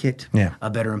advocate, a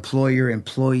better employer,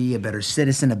 employee, a better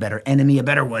citizen, a better enemy, a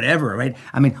better whatever, right?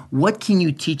 I mean, what can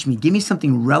you teach me? Give me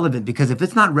something relevant, because if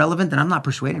it's not relevant, then I'm not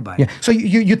persuaded by it. Yeah. So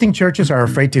you think churches are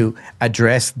afraid to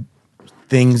address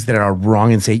things that are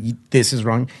wrong and say this is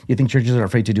wrong? You think churches are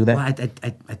afraid to do that?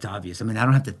 Well, it's obvious. I mean, I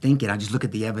don't have to think it. I just look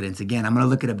at the evidence. Again, I'm going to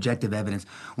look at objective evidence.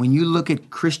 When you look at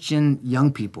Christian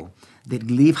young people that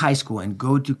leave high school and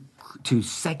go to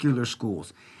secular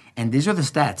schools, and these are the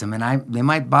stats. I mean, they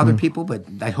might bother people, but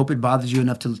I hope it bothers you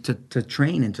enough to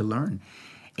train and to learn.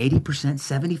 80%,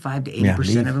 75 to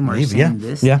 80% of them are saying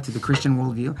this to the Christian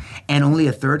worldview, and only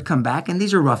a third come back. And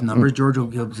these are rough numbers. George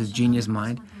Hill's his genius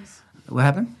mind. What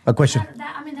happened? A question.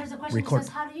 There's a question that says,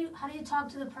 how do you talk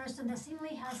to the person that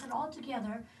seemingly has it all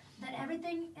together, that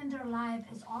everything in their life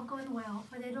is all going well,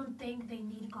 but they don't think they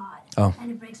need God? Oh.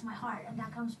 And it breaks my heart. And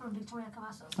that comes from Victoria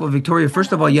Cavazos. Well, Victoria,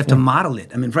 first of all, you have to model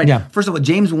it. I mean, right? First of all,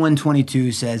 James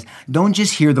 1:22 says, don't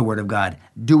just hear the word of God,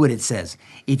 do what it says.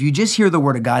 If you just hear the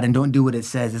word of God and don't do what it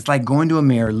says, it's like going to a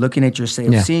mirror, looking at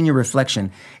yourself, seeing your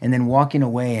reflection, and then walking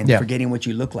away and forgetting what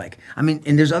you look like. I mean,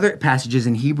 and there's other passages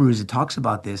in Hebrews that talks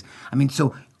about this. I mean,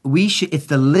 so it's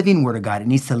the living word of God. It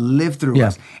needs to live through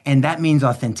us. And that means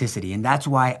authenticity. And that's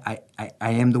why I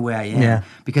am the way I am. Yeah.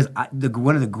 Because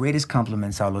one of the greatest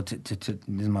compliments, Saulo, this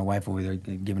is my wife over there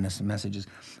giving us some messages,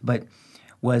 but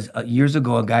was years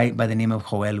ago, a guy by the name of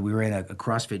Joel. We were at a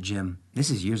CrossFit gym.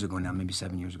 This is years ago now, maybe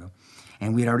 7 years ago.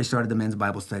 And we had already started the men's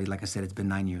Bible study. Like I said, it's been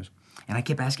 9 years. And I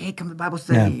kept asking, hey, come to Bible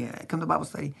study. Come to Bible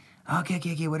study.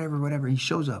 Okay, whatever. He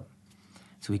shows up.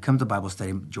 So we come to Bible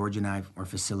study. George and I are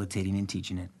facilitating and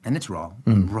teaching it. And it's raw.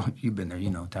 You've been there,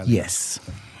 Tyler. Yes.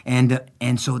 And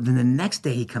so then the next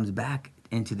day he comes back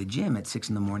into the gym at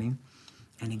 6 a.m.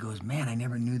 and he goes, man, I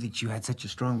never knew that you had such a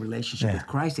strong relationship with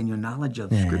Christ, and your knowledge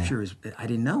of Scripture is, I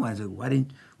didn't know. I was like, what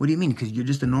do you mean? Because you're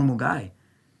just a normal guy.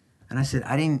 And I said,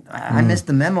 I missed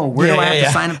the memo. Where do I have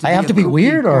to sign up to I have to be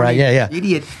weird or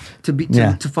idiot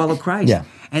to follow Christ? Yeah.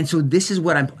 And so this is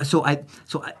what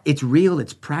it's real,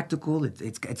 it's practical,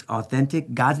 it's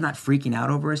authentic. God's not freaking out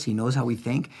over us. He knows how we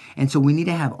think. And so we need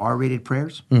to have R-rated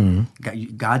prayers.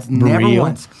 God's never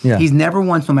once. Yeah. He's never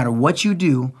once, no matter what you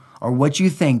do or what you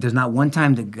think, there's not one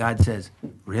time that God says,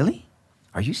 really?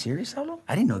 Are you serious, Saulo?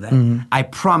 I didn't know that. I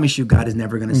promise you God is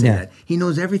never going to say that. He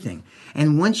knows everything.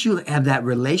 And once you have that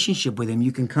relationship with him,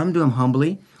 you can come to him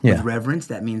humbly with reverence.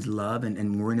 That means love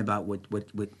and worrying about what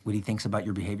he thinks about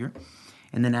your behavior.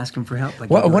 and then ask him for help. Like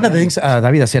Well, one of the things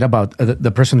David said about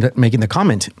the person that making the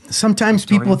comment, sometimes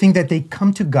people think that they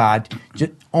come to God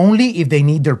only if they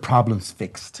need their problems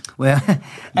fixed. Well,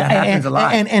 that happens a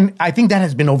lot. And I think that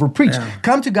has been overpreached. Yeah.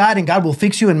 Come to God and God will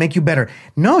fix you and make you better.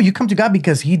 No, you come to God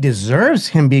because he deserves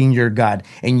him being your God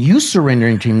and you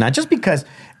surrendering to him, not just because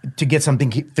to get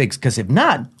something fixed, because if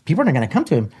not, people are not going to come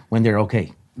to him when they're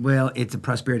okay. Well, it's a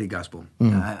prosperity gospel.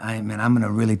 I'm going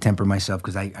to really temper myself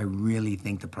because I really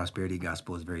think the prosperity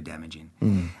gospel is very damaging.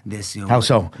 This, How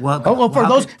so? Well,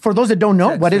 for those that don't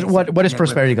know, what is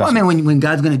prosperity gospel? Well, I mean, when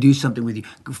God's going to do something with you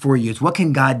for you, it's what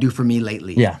can God do for me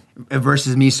lately? Yeah.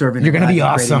 Versus me serving. You're going to be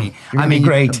awesome. You're going to be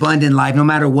great. Abundant life, no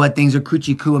matter what things are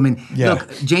coochie coo. I mean, Yeah. look,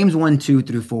 James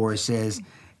 1:2-4 says,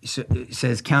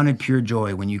 count it pure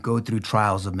joy when you go through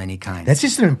trials of many kinds. That's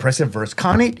just an impressive verse.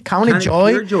 Count it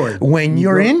Pure joy when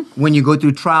when you go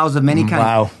through trials of many kinds.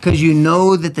 Wow. Because you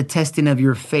know that the testing of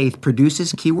your faith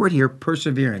produces, keyword here,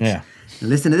 perseverance. Yeah.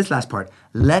 Listen to this last part.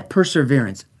 Let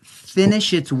perseverance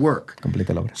finish its work Complete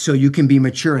la obra. so you can be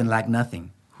mature and lack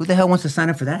nothing. Who the hell wants to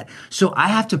sign up for that? So I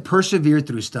have to persevere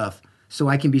through stuff so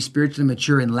I can be spiritually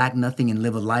mature and lack nothing and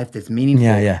live a life that's meaningful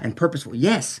and purposeful.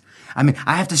 Yes. I mean,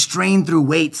 I have to strain through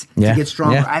weights to get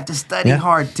stronger. Yeah. I have to study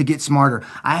hard to get smarter.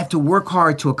 I have to work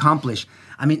hard to accomplish.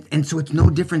 I mean, and so it's no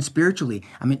different spiritually.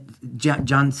 I mean,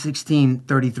 John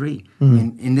 16:33.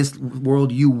 In this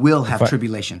world, you will have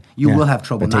tribulation. You will have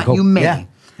trouble. But take Not hope. you may.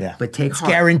 Yeah. But take It's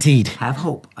heart. guaranteed. Have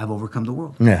hope. I've overcome the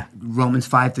world. Yeah. Romans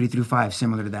 5:3-5,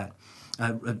 similar to that.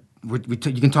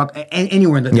 You can talk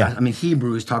anywhere in the. Yeah. I mean,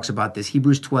 Hebrews talks about this.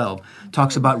 Hebrews 12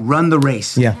 talks about run the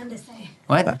race. Yeah. Candace say.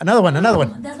 What? Another one.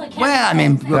 That's what Candace Well, I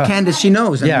mean, says. Candace, she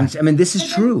knows. Yeah. I mean, this is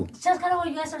And then true. Just kind of what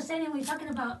you guys are saying when you're talking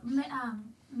about Mary.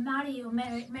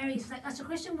 It's like, as a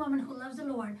Christian woman who loves the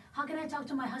Lord, how can I talk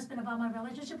to my husband about my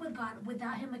relationship with God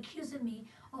without him accusing me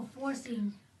of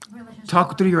forcing relationship?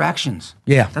 Talk through your actions.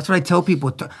 Yeah. That's what I tell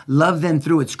people. Love them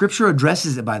through it. Scripture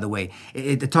addresses it, by the way.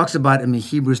 It talks about, I mean,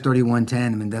 Hebrews 31:10. I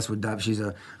mean, that's what she's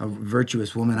a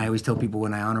virtuous woman. I always tell people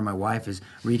when I honor my wife is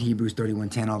read Hebrews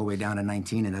 31:10 all the way down to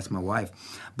 19, and that's my wife.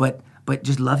 But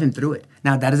just love him through it.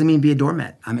 Now, that doesn't mean be a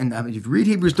doormat. I mean if you read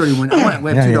Hebrews 31,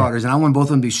 we have two daughters, and I want both of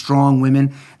them to be strong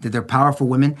women, that they're powerful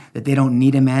women, that they don't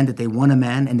need a man, that they want a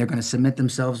man, and they're going to submit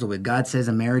themselves to what God says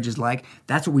a marriage is like.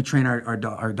 That's what we train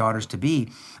our daughters to be.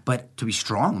 But to be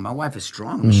strong. My wife is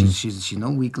strong. I mean, she's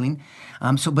no weakling.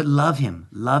 But love him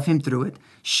through it.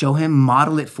 Show him,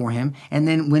 model it for him, and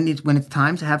then when it's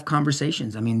time to have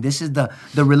conversations. I mean, this is the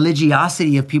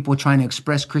religiosity of people trying to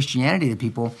express Christianity to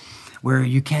people, where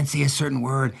you can't say a certain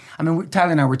word. I mean,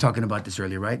 Tyler and I were talking about this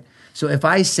earlier, right? So if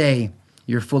I say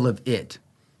you're full of it,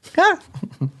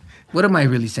 what am I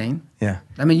really saying? Yeah.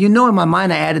 I mean, in my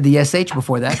mind, I added the SH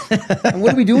before that.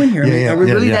 What are we doing here? I mean, are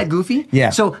we really that goofy?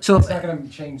 Yeah. So It's not going to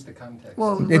change the context.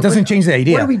 well, It doesn't change the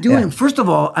idea. What are we doing? Yeah. First of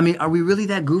all, I mean, are we really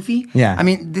that goofy? Yeah. I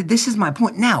mean, this is my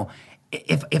point. Now,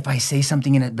 if I say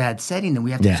something in a bad setting, then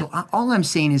we have to. Yeah. So all I'm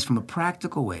saying is, from a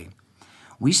practical way,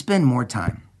 we spend more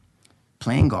time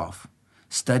playing golf,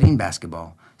 studying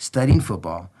basketball, studying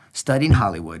football, studying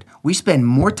Hollywood. We spend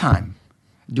more time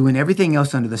doing everything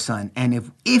else under the sun. And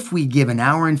if we give an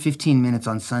hour and 15 minutes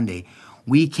on Sunday,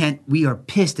 we are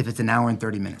pissed if it's an hour and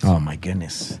 30 minutes. Oh my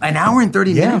goodness. An hour and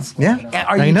 30 minutes? Yeah.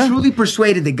 Are I you know. truly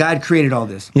persuaded that God created all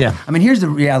this? Yeah. I mean, here's the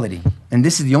reality. And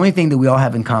this is the only thing that we all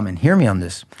have in common. Hear me on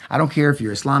this. I don't care if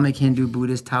you're Islamic, Hindu,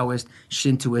 Buddhist, Taoist,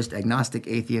 Shintoist, agnostic,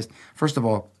 atheist. First of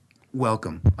all,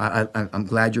 welcome. I'm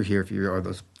glad you're here if you are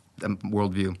those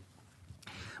worldview.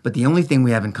 But the only thing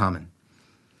we have in common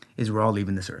is we're all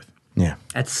leaving this earth. Yeah.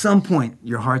 At some point,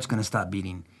 your heart's going to stop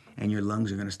beating and your lungs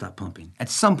are going to stop pumping. At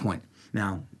some point.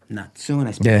 Now, not soon.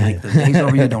 I speak like the day's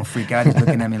over you. Don't freak out. He's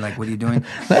looking at me like, what are you doing?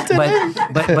 But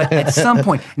at some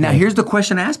point. Now, here's the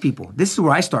question I ask people. This is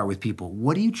where I start with people.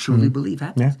 What do you truly believe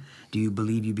happens? Yeah. Do you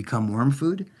believe you become worm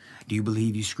food? Do you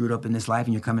believe you screwed up in this life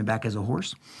and you're coming back as a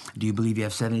horse? Do you believe you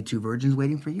have 72 virgins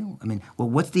waiting for you? I mean, well,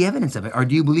 what's the evidence of it? Or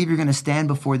do you believe you're going to stand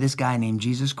before this guy named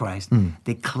Jesus Christ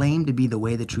that claimed to be the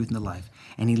way, the truth, and the life?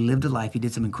 And he lived a life. He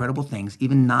did some incredible things.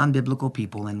 Even non-biblical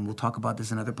people, and we'll talk about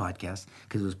this in other podcasts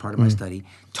because it was part of my study,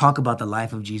 talk about the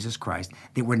life of Jesus Christ.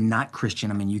 They were not Christian.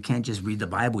 I mean, you can't just read the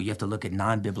Bible. You have to look at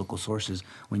non-biblical sources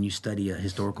when you study a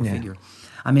historical figure.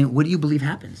 I mean, what do you believe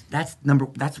happens? That's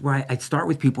where I start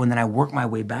with people, and then I work my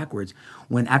way backwards.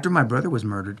 When after my brother was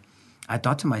murdered, I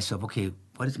thought to myself, okay,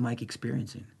 what is Mike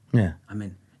experiencing? Yeah. I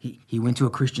mean, he went to a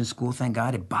Christian school, thank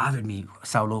God. It bothered me,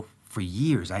 Saulo, for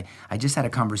years. I just had a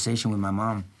conversation with my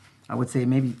mom. I would say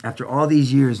maybe after all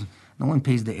these years, no one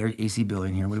pays the AC bill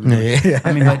in here. What are we doing?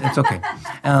 I mean, but it's okay.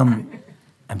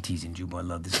 I'm teasing you, boy. I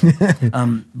love this.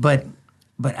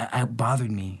 But it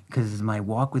bothered me because as my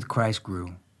walk with Christ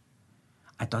grew,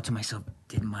 I thought to myself,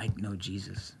 did Mike know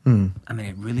Jesus? I mean,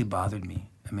 it really bothered me.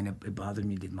 I mean, it bothered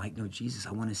me. Did Mike know Jesus?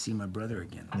 I want to see my brother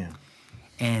again. Yeah.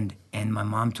 And my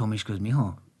mom told me, she goes,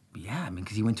 mijo, yeah, I mean,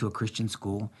 because he went to a Christian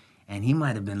school, and he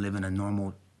might have been living a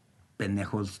normal,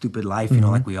 pendejo, stupid life, you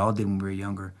know, like we all did when we were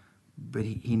younger. But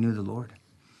he knew the Lord.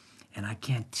 And I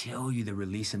can't tell you the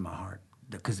release in my heart.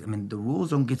 Because, I mean, the rules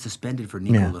don't get suspended for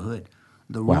Nico the Hood.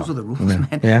 The rules are the rules,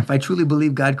 man. Yeah. If I truly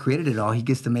believe God created it all, he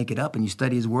gets to make it up, and you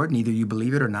study his word, and either you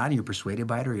believe it or not, and you're persuaded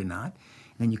by it or you're not,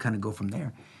 and then you kind of go from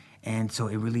there. And so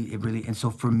it really, and so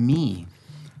for me,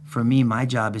 my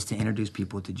job is to introduce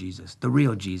people to Jesus, the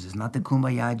real Jesus, not the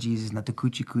kumbaya Jesus, not the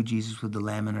coochie-coo Jesus with the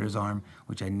lamb under his arm,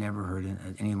 which I never heard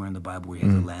anywhere in the Bible where he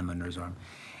has a lamb under his arm.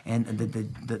 And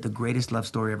the greatest love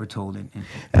story ever told.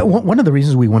 One of the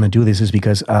reasons we want to do this is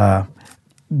because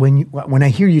when I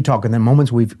hear you talk, and the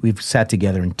moments we've sat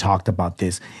together and talked about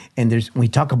this, and we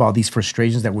talk about these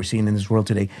frustrations that we're seeing in this world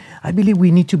today, I believe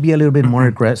we need to be a little bit more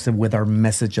aggressive with our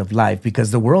message of life,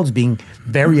 because the world's being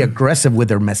very aggressive with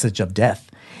their message of death.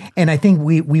 And I think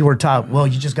we were taught, well,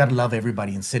 you just got to love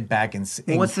everybody and sit back and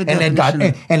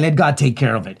let God take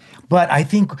care of it. But I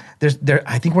think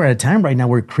I think we're at a time right now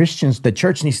where Christians, the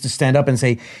church needs to stand up and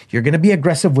say, you're going to be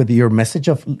aggressive with your message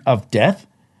of death.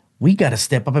 We got to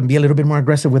step up and be a little bit more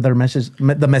aggressive with our message,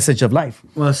 the message of life.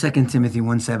 Well, 2 Timothy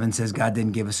 1:7 says God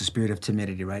didn't give us a spirit of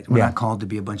timidity, right? We're not called to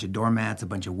be a bunch of doormats, a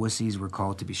bunch of wussies. We're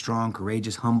called to be strong,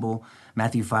 courageous, humble.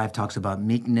 Matthew 5 talks about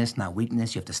meekness, not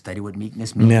weakness. You have to study what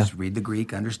meekness means. Yeah. Read the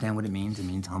Greek, understand what it means. It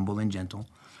means humble and gentle.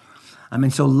 I mean,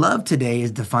 so love today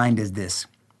is defined as this.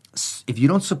 If you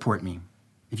don't support me,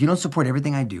 if you don't support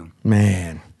everything I do,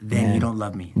 then you don't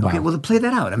love me. Wow. Okay, well, play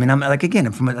that out. I mean, I'm like, again,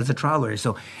 as a trial lawyer.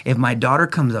 So if my daughter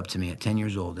comes up to me at 10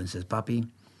 years old and says, Papi,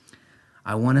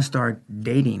 I want to start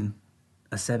dating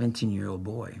a 17-year-old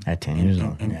boy. At 10 years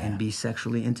old. And be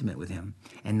sexually intimate with him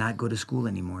and not go to school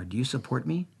anymore. Do you support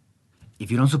me? If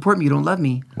you don't support me, you don't love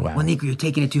me. Wow. Well, Nico, you're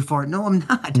taking it too far. No, I'm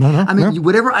not. No, I mean,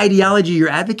 whatever ideology you're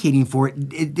advocating for,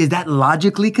 is that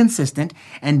logically consistent,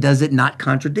 and does it not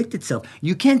contradict itself?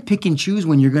 You can't pick and choose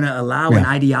when you're going to allow an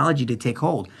ideology to take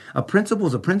hold. A principle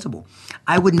is a principle.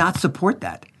 I would not support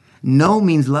that. No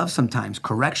means love sometimes,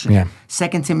 correction. Yeah.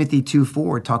 2 Timothy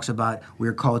 2:4 talks about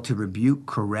we're called to rebuke,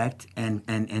 correct, and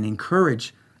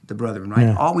encourage the brethren, right?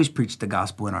 Yeah. Always preach the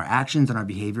gospel in our actions and our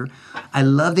behavior. I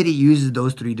love that he uses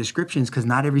those three descriptions because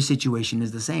not every situation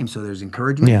is the same. So there's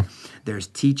encouragement, there's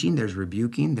teaching, there's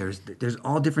rebuking, there's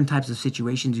all different types of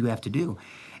situations you have to do.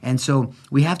 And so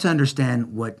we have to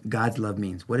understand what God's love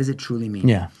means. What does it truly mean?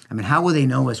 Yeah. I mean, how will they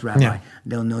know us, Rabbi? Yeah.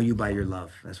 They'll know you by your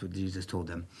love. That's what Jesus told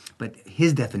them. But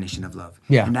his definition of love.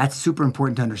 Yeah. And that's super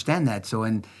important to understand that. So,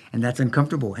 and that's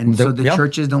uncomfortable. And so the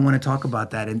churches don't want to talk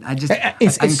about that. And I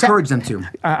encourage them to.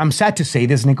 I'm sad to say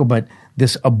this, Nico, but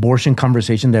this abortion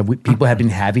conversation that people have been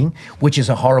having, which is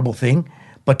a horrible thing,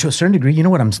 but to a certain degree, you know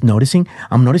what I'm noticing?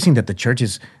 I'm noticing that the church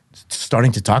is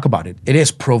starting to talk about it. It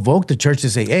has provoked the church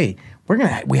to say, "Hey,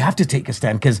 we have to take a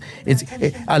stand," because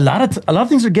a lot of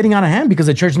things are getting out of hand because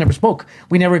the church never spoke.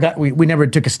 We never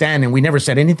took a stand, and we never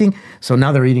said anything. So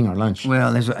now they're eating our lunch.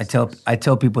 Well, I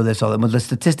tell people this all the time. The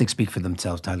statistics speak for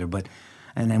themselves, Tyler.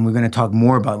 And then we're going to talk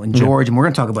more about when George, and we're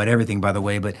going to talk about everything, by the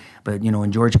way. But you know,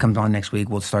 when George comes on next week,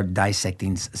 we'll start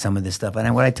dissecting some of this stuff.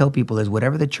 And what I tell people is,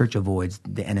 whatever the church avoids,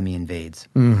 the enemy invades.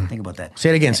 Think about that.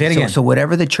 Say it again. Say it again. So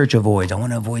whatever the church avoids, I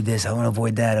want to avoid this. I want to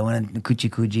avoid that. I want to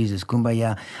coochie-coo Jesus,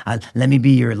 kumbaya. Let me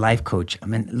be your life coach. I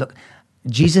mean, look,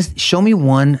 Jesus, show me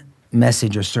one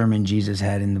message or sermon Jesus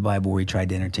had in the Bible where he tried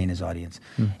to entertain his audience.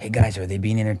 Hey guys, are they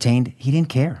being entertained? He didn't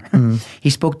care. He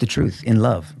spoke the truth in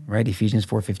love, right? Ephesians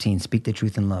 4:15, speak the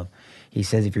truth in love. He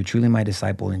says, if you're truly my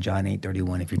disciple in John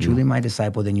 8:31, if you're truly my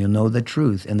disciple, then you'll know the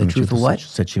truth. And the truth will what?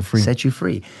 Set you free. Set you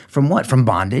free. From what? From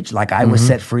bondage. Like I was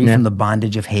set free from the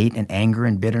bondage of hate and anger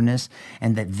and bitterness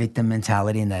and that victim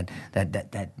mentality and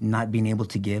that not being able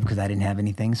to give because I didn't have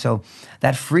anything. So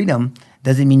that freedom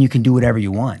doesn't mean you can do whatever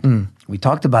you want. We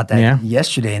talked about that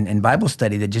yesterday in Bible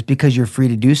study, that just because you're free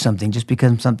to do something, just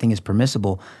because something is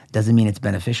permissible, doesn't mean it's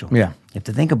beneficial. Yeah. You have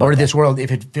to think about Or that. this world,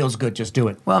 if it feels good, just do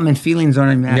it. Well, I mean, feelings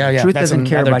aren't... Truth that's doesn't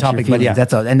care another about topic, your but feelings.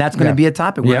 That's all. And that's going to be a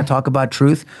topic. We're going to talk about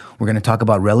truth. We're going to talk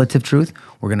about relative truth.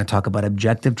 We're going to talk about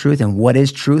objective truth. And what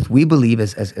is truth? We believe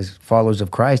as followers of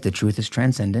Christ that truth is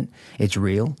transcendent, it's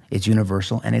real, it's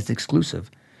universal, and it's exclusive.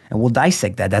 and we'll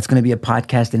dissect that. That's going to be a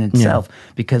podcast in itself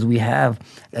because we have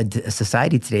a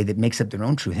society today that makes up their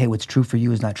own truth. Hey, what's true for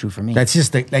you is not true for me. That's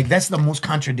just that's the most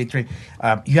contradictory.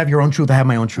 You have your own truth, I have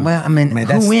my own truth. Well, I mean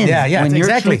who wins? Yeah, when your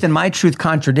exactly. truth and my truth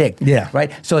contradict. Yeah.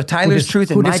 Right? So if Tyler's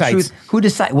truth and my decides? truth, who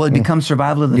decides? Well, it becomes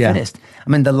survival of the fittest. I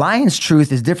mean, the lion's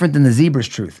truth is different than the zebra's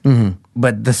truth,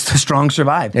 but the strong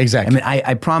survive. Exactly. I mean,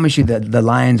 I promise you that the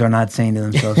lions are not saying to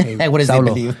themselves, hey, Hey, what does they Saulo,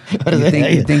 believe?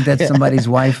 You think that's somebody's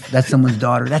wife? That's someone's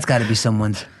daughter? That's got to be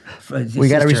someone's We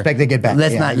got to respect they get back.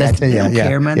 They don't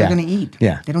care, man. They're going to eat.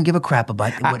 Yeah. They don't give a crap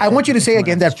about it. I want you to say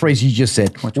again that phrase you just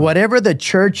said. Whatever the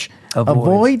church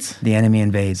avoids, the enemy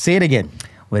invades. Say it again.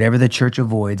 Whatever the church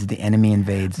avoids, the enemy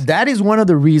invades. That is one of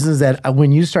the reasons that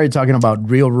when you started talking about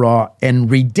real, raw, and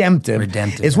redemptive,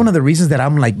 it's one of the reasons that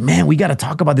I'm like, man, we got to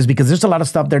talk about this because there's a lot of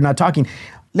stuff they're not talking.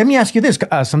 Let me ask you this,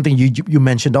 something you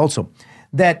mentioned also,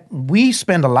 that we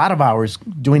spend a lot of hours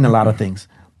doing a lot of things,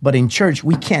 but in church,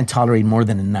 we can't tolerate more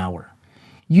than an hour.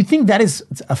 You think that is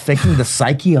affecting the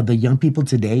psyche of the young people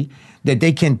today? That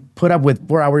they can put up with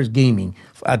 4 hours gaming,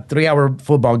 a 3-hour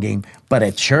football game, but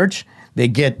at church, they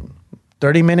get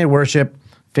 30-minute worship,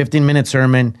 15-minute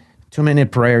sermon,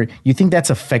 2-minute prayer. You think that's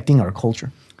affecting our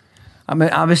culture? I mean,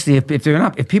 obviously,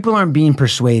 if people aren't being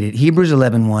persuaded, Hebrews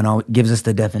 11:1 gives us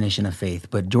the definition of faith.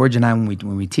 But George and I,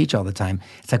 when we teach all the time,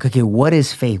 it's like, okay, what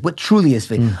is faith? What truly is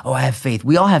faith? Oh, I have faith.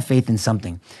 We all have faith in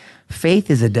something. Faith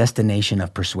is a destination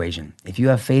of persuasion. If you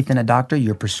have faith in a doctor,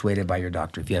 you're persuaded by your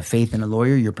doctor. If you have faith in a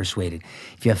lawyer, you're persuaded.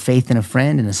 If you have faith in a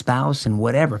friend, in a spouse, in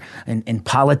whatever, in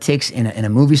politics, in a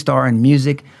movie star, in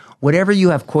music, whatever you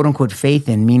have quote unquote faith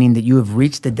in, meaning that you have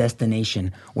reached the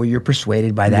destination where you're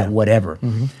persuaded by that whatever.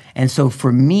 And so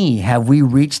for me, have we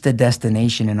reached the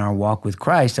destination in our walk with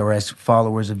Christ or as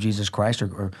followers of Jesus Christ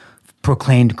or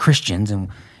proclaimed Christians? And,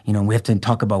 we have to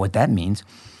talk about what that means.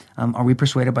 Are we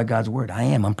persuaded by God's word? I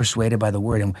am. I'm persuaded by the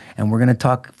word. And we're going to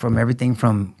talk from everything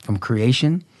from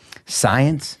creation,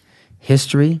 science,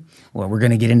 history. Well, we're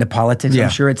going to get into politics, I'm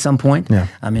sure, at some point. Yeah.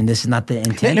 I mean, this is not the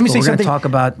intent. Let me say we're going to something. talk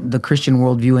about the Christian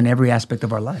worldview in every aspect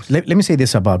of our lives. Let me say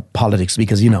this about politics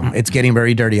because, it's getting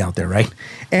very dirty out there, right?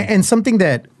 And something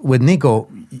that with Nico,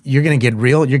 you're going to get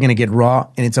real, you're going to get raw,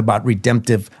 and it's about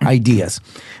redemptive ideas.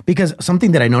 Because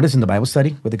something that I noticed in the Bible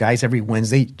study with the guys every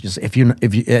Wednesday, just if you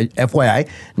FYI,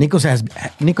 Nico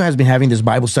has been having this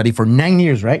Bible study for 9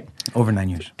 years, right? Over 9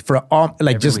 years. For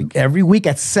every week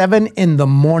at 7 in the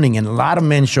morning, and a lot of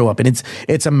men show up, and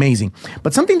it's amazing.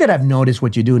 But something that I've noticed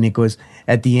what you do, Nico, is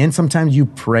at the end, sometimes you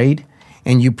prayed,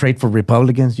 and you prayed for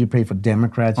Republicans, you prayed for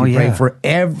Democrats, you prayed for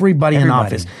everybody in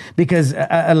office. Because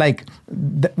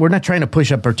we're not trying to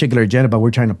push a particular agenda, but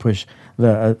we're trying to push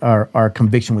our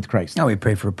conviction with Christ. No, we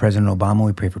pray for President Obama,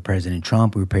 we pray for President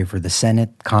Trump, we pray for the Senate,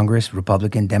 Congress,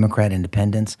 Republican, Democrat,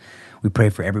 Independents. We pray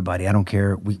for everybody. I don't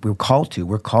care. We're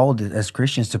called as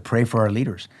Christians to pray for our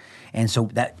leaders. And so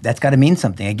that's got to mean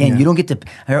something. Again, you don't get to,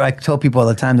 I tell people all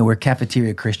the time that we're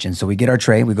cafeteria Christians. So we get our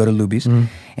tray, we go to Luby's,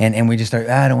 and we just start,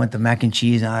 I don't want the mac and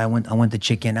cheese, I want the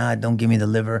chicken, don't give me the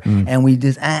liver. And we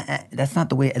just, that's not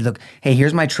the way, look, hey,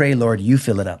 here's my tray, Lord, you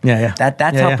fill it up.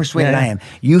 That's how persuaded I am.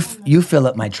 You fill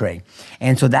up my tray.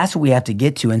 And so that's what we have to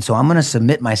get to. And so I'm going to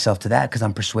submit myself to that because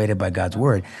I'm persuaded by God's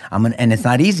word. And it's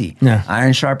not easy.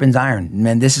 Iron sharpens iron.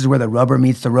 Man, this is where the rubber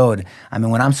meets the road. I mean,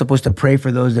 when I'm supposed to pray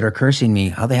for those that are cursing me,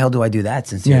 how the hell do I do that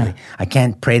sincerely? I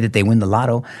can't pray that they win the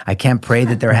lotto. I can't pray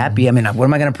that they're happy. I mean, what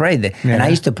am I going to pray? And I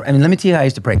used to, let me tell you how I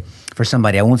used to pray for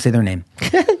somebody. I won't say their name.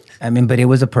 But it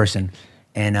was a person.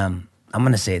 And I'm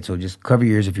going to say it, so just cover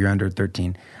your ears if you're under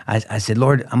 13. I said,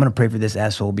 Lord, I'm going to pray for this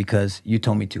asshole because you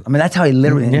told me to. I mean, that's how I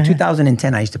literally, in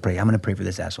 2010, I used to pray, I'm going to pray for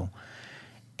this asshole.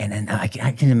 And I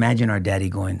can imagine our daddy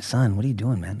going, son, what are you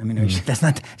doing, man? I mean, that's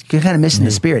not, you're kind of missing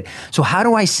the spirit. So how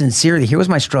do I sincerely, here was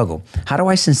my struggle. How do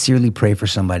I sincerely pray for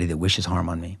somebody that wishes harm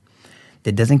on me?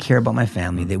 That doesn't care about my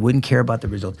family, that wouldn't care about the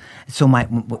results. So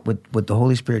what the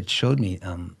Holy Spirit showed me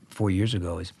 4 years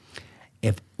ago is,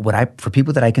 for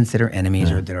people that I consider enemies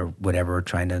or that are whatever,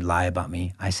 trying to lie about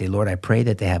me, I say, Lord, I pray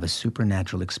that they have a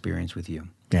supernatural experience with you.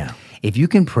 Yeah. If you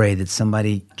can pray that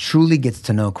somebody truly gets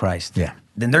to know Christ,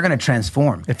 then they're going to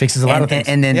transform. It fixes a lot of things.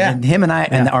 And then him and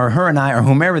I, or her and I, or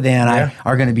whomever they and I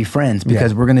are going to be friends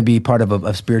because we're going to be part of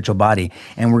a spiritual body,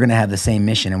 and we're going to have the same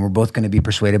mission, and we're both going to be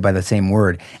persuaded by the same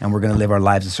word, and we're going to live our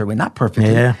lives a certain way. Not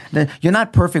perfectly. You're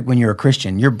not perfect when you're a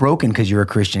Christian. You're broken because you're a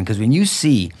Christian. Because when you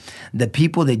see the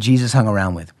people that Jesus hung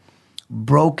around with,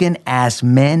 broken ass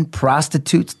men,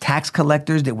 prostitutes, tax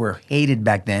collectors that were hated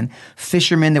back then,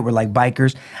 fishermen that were like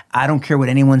bikers. I don't care what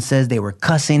anyone says. They were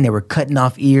cussing. They were cutting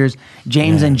off ears.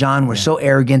 James and John were so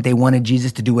arrogant. They wanted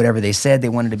Jesus to do whatever they said. They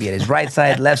wanted to be at his right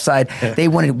side, left side. They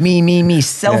wanted me,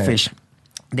 selfish.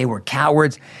 They were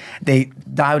cowards. They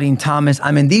doubting Thomas.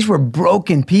 I mean, these were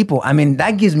broken people. I mean,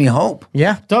 that gives me hope.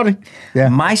 Yeah, totally. Yeah.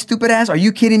 My stupid ass, are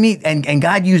you kidding me? And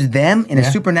God used them in a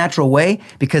supernatural way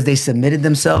because they submitted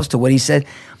themselves to what he said,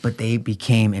 but they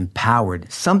became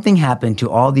empowered. Something happened to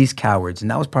all these cowards,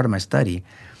 and that was part of my study.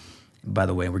 By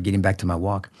the way, we're getting back to my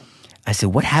walk. I said,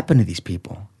 what happened to these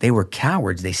people? They were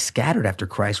cowards. They scattered after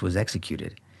Christ was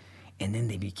executed. And then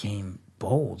they became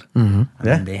bold. I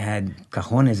mean, they had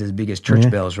cajones as big as church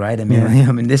bells, right? I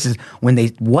mean, this is when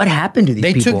what happened to these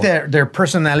people? They took their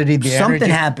personality, Something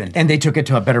happened. and they took it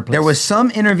to a better place. There was some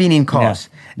intervening cause.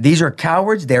 These are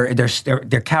cowards. They're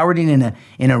cowarding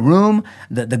in a room.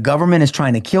 The government is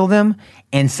trying to kill them.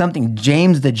 And something,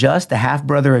 James the Just, the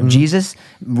half-brother of Jesus,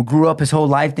 grew up his whole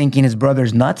life thinking his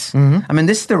brother's nuts. I mean,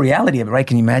 this is the reality of it, right?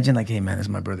 Can you imagine? Like, hey, man, this is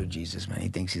my brother Jesus, man. He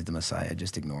thinks he's the Messiah.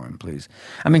 Just ignore him, please.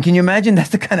 I mean, can you imagine? That's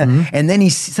the kind of... And then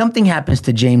something happens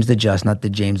to James the Just, not the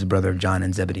James, the brother of John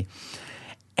and Zebedee.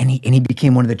 And he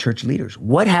became one of the church leaders.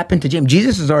 What happened to James?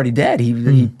 Jesus is already dead.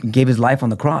 He gave his life on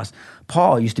the cross.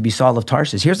 Paul used to be Saul of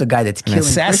Tarsus. Here's a guy that's killing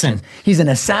Christians. He's an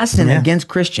assassin against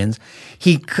Christians.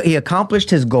 He accomplished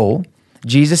his goal.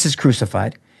 Jesus is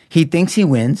crucified. He thinks he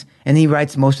wins, and he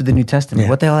writes most of the New Testament.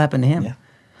 What the hell happened to him?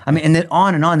 I mean, and then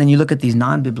on and on. Then you look at these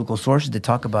non-biblical sources that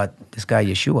talk about this guy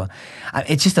Yeshua.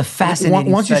 It's just a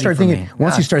fascinating once you start thinking,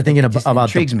 Once you start thinking about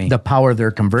the power of their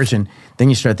conversion, then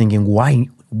you start thinking, why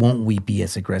won't we be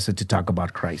as aggressive to talk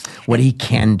about Christ, what he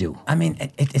can do? I mean,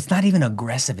 it's not even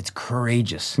aggressive. It's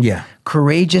courageous. Yeah.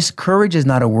 Courageous. Courage is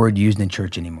not a word used in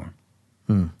church anymore.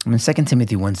 I mean, 2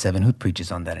 Timothy 1:7, who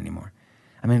preaches on that anymore?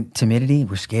 I mean, timidity,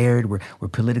 we're scared, we're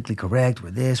politically correct, we're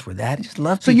this, we're that. I just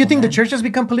love people, So you think man. the church has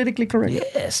become politically correct?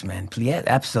 Yes, man. Yeah,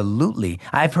 absolutely.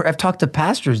 I've talked to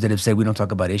pastors that have said we don't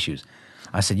talk about issues.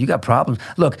 I said, you got problems.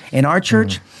 Look, in our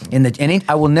church,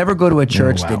 I will never go to a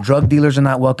church that drug dealers are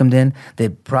not welcomed in,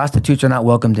 that prostitutes are not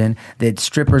welcomed in, that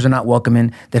strippers are not welcome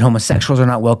in, that homosexuals are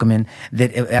not welcome in,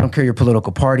 that I don't care your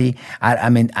political party.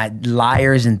 I mean,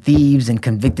 liars and thieves and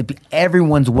convicted people,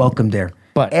 everyone's welcome there.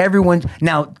 But everyone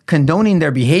now condoning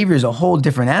their behavior is a whole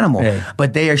different animal.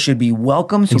 But they should be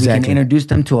welcome, so we can introduce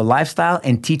them to a lifestyle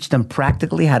and teach them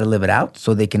practically how to live it out,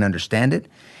 so they can understand it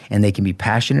and they can be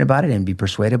passionate about it and be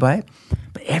persuaded by it.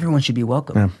 But everyone should be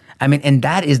welcome. I mean, and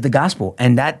that is the gospel,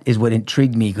 and that is what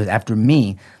intrigued me, because after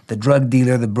me, the drug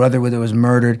dealer, the brother that was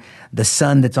murdered, the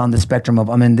son that's on the spectrum of,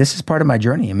 I mean, this is part of my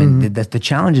journey. I mean, the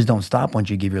challenges don't stop once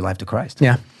you give your life to Christ.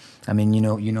 I mean, you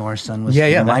know, our son was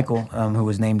Michael, who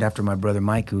was named after my brother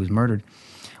Mike, who was murdered.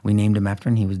 We named him after,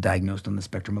 and he was diagnosed on the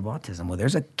spectrum of autism. Well,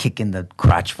 there's a kick in the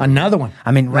crotch. Another one.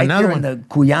 I mean, right there in the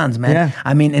kuyans, man.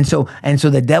 I mean, and so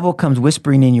the devil comes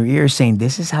whispering in your ear saying,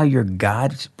 this is how your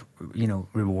God,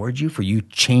 rewards you for you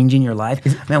changing your life.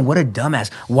 Man, what a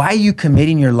dumbass. Why are you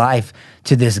committing your life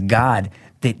to this God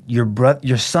that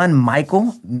your son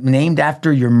Michael, named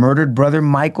after your murdered brother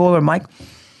Michael or Mike?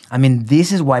 I mean,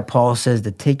 this is why Paul says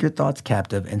to take your thoughts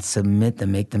captive and submit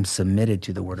them, make them submitted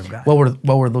to the word of God. What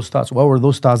were those thoughts? What were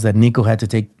those thoughts that Nico had to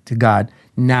take to God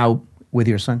now with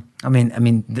your son? I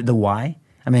mean, the why.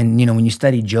 I mean, when you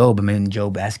study Job,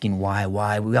 Job asking why.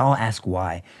 We all ask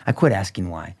why. I quit asking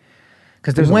why.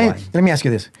 Because there's a why. Let me ask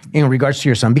you this in regards to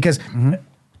your son, because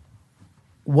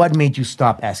what made you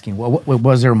stop asking? What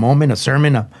was there a moment, a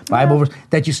sermon, a Bible verse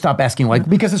that you stopped asking why?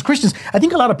 Because as Christians, I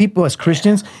think a lot of people as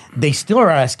Christians, they still are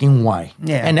asking why.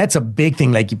 And that's a big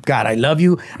thing. Like, God, I love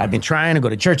you. I've been trying to go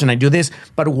to church and I do this,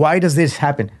 but why does this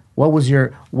happen?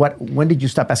 When did you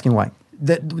stop asking why?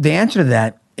 The answer to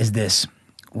that is this.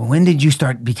 When did you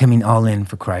start becoming all in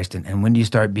for Christ, and when do you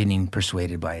start being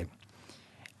persuaded by it?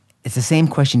 It's the same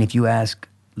question if you ask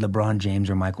LeBron James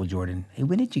or Michael Jordan, hey,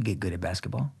 when did you get good at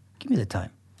basketball? Give me the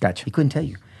time. Gotcha. He couldn't tell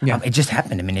you. It just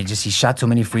happened. He shot so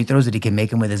many free throws that he could make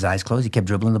them with his eyes closed. He kept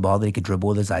dribbling the ball that he could dribble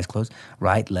with his eyes closed.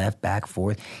 Right, left, back,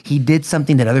 forth. He did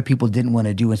something that other people didn't want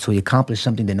to do, and so he accomplished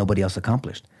something that nobody else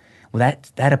accomplished. Well,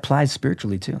 that applies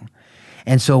spiritually too.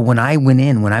 And so when I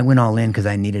went all in because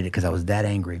I needed it, because I was that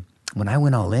angry, when I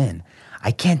went all in,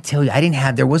 I can't tell you,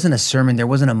 there wasn't a sermon, there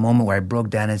wasn't a moment where I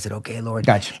broke down and said, okay, Lord.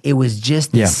 Gotcha. It was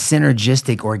just this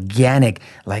synergistic, organic,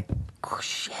 like, oh,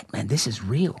 shit, man, this is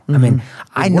real. I mean,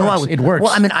 It works.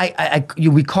 Well,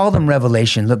 we call them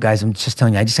revelation. Look, guys, I'm just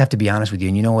telling you, I just have to be honest with you.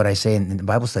 And you know what I say in the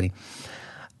Bible study?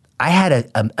 I had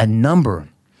a number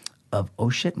of oh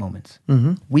shit moments.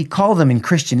 We call them in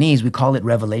Christianese, we call it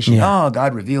revelation. Oh,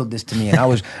 God revealed this to me. And I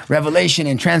was revelation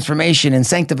and transformation and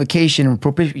sanctification and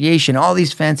propitiation, all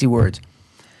these fancy words.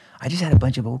 I just had a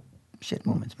bunch of shit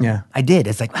moments. Man. Yeah. I did.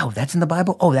 It's like, wow, that's in the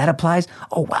Bible. Oh, that applies.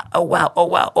 Oh wow. Oh wow. Oh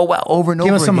wow. Oh wow. Over and over.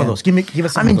 Give us some again. of those. Give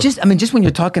us some of those. Just when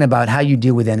you're talking about how you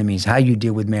deal with enemies, how you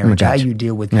deal with marriage, how you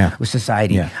deal with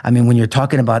society. Yeah. I mean, when you're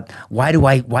talking about why do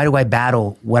I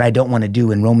battle what I don't want to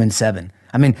do in Romans 7?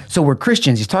 I mean, so we're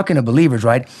Christians. He's talking to believers,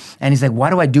 right? And he's like, why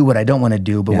do I do what I don't want to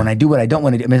do? But when I do what I don't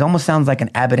want to do, I mean, it almost sounds like an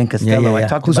Abbott and Costello. I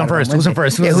talked Who's about on first? Who's on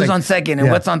first? Who's on second? And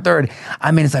what's on third?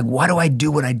 I mean, it's like, why do I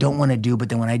do what I don't want to do? But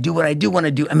then when I do what I do want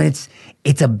to do, I mean,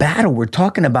 it's a battle. We're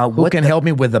talking about Who can help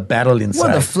me with the battle inside?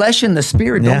 Well, the flesh and the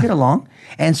spirit don't get along.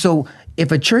 And so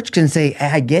if a church can say,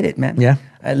 I get it, man. Yeah.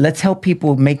 Let's help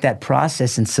people make that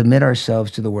process and submit ourselves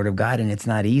to the Word of God. And it's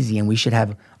not easy. And we should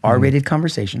have R-rated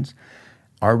conversations,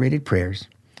 R-rated prayers,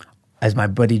 as my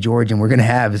buddy George, and we're going to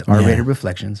have is R-rated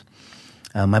reflections.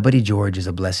 My buddy George is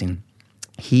a blessing.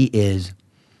 He is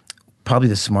probably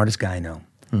the smartest guy I know.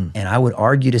 And I would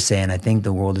argue to say, and I think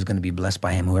the world is going to be blessed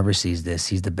by him, whoever sees this,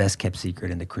 he's the best kept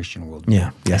secret in the Christian world.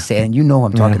 Yeah. I say, and you know who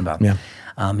I'm talking about. Yeah.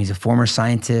 He's a former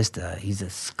scientist. He's a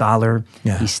scholar.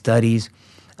 Yeah. He studies.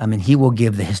 I mean, he will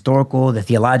give the historical, the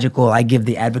theological. I give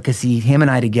the advocacy. Him and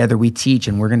I together, we teach,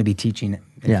 and we're going to be teaching,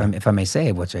 if I may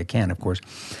say, which I can, of course,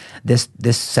 this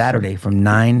Saturday from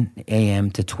 9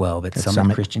 a.m. to 12 at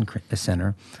Summit Christian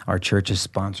Center. Our church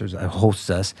sponsors,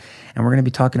 hosts us, and we're going to be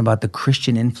talking about the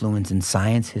Christian influence in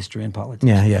science, history, and politics.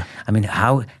 Yeah. I mean,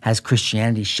 how has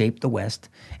Christianity shaped the West,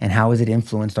 and how has it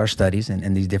influenced our studies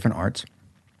and these different arts?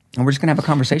 And we're just gonna have a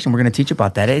conversation. We're gonna teach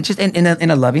about that. It's just in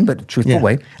a loving but truthful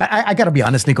way. I gotta be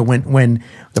honest, Nico. When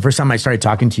the first time I started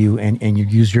talking to you and you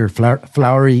used your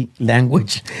flowery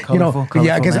language, Colorful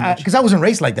because I wasn't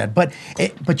raised like that. But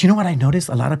you know what I noticed?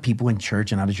 A lot of people in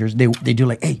church and out of church, they do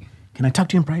like, hey, can I talk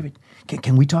to you in private?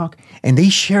 Can we talk? And they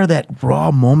share that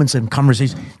raw moments and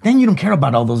conversations. Then you don't care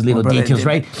about all those little details,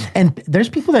 right? And there's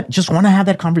people that just want to have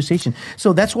that conversation.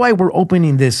 So that's why we're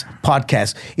opening this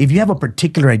podcast. If you have a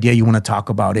particular idea you want to talk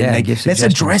about it, let's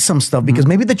address some stuff because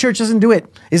maybe the church isn't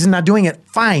not doing it.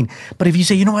 Fine. But if you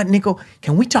say, you know what, Nico,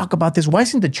 can we talk about this? Why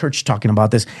isn't the church talking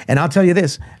about this? And I'll tell you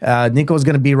this, Nico is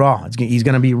going to be raw. He's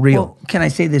going to be real. Well, can I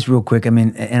say this real quick? I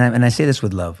mean, and I say this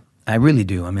with love. I really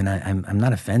do. I mean, I'm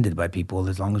not offended by people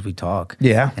as long as we talk.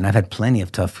 Yeah. And I've had plenty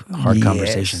of tough, hard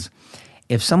conversations.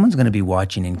 If someone's going to be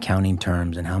watching and counting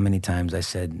terms and how many times I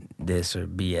said this or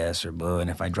BS or blah,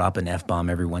 and if I drop an F-bomb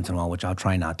every once in a while, which I'll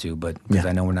try not to, but because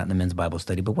I know we're not in the men's Bible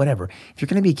study, but whatever. If you're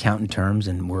going to be counting terms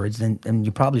and words, then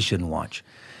you probably shouldn't watch.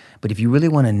 But if you really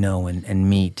want to know and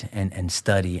meet and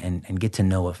study and get to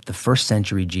know of the first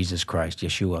century Jesus Christ,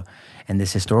 Yeshua, and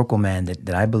this historical man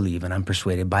that I believe and I'm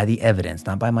persuaded by the evidence,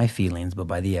 not by my feelings, but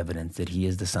by the evidence that he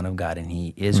is the Son of God and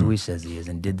he is who he says he is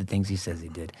and did the things he says he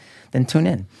did, then tune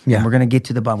in. Yeah. And we're going to get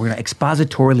to the bottom. We're going to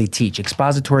expositorily teach.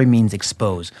 Expository means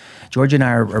expose. George and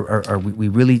I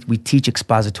we teach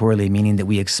expositorily, meaning that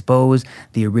we expose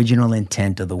the original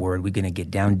intent of the word. We're going to get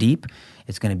down deep.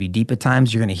 It's going to be deep at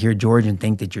times. You're going to hear George and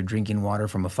think that you're drinking water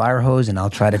from a fire hose, and I'll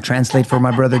try to translate for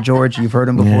my brother George. You've heard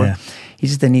him before. Yeah.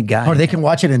 He's just a neat guy. Or they can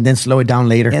watch it and then slow it down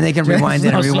later. And they can rewind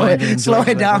it and rewind it. Slow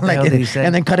it down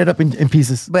and then cut it up in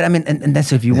pieces. But I mean, and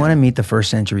that's if you want to meet the first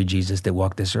century Jesus that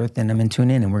walked this earth, then tune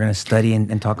in and we're going to study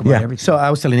and talk about everything. So I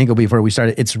was telling Nico before we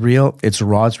started, it's real, it's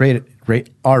raw, it's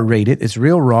R-rated, it's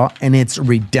real raw, and it's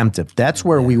redemptive. That's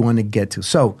where we want to get to.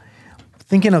 So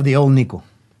thinking of the old Nico,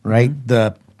 right?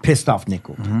 The pissed off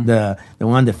Nico, the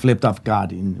one that flipped off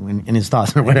God in his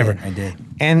thoughts or whatever. I did.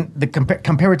 And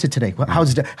compare it to today. How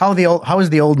is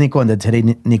the old Nico and the today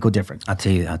Nico different? I'll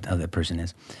tell you how that person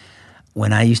is.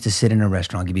 When I used to sit in a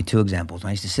restaurant, I'll give you two examples. When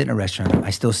I used to sit in a restaurant,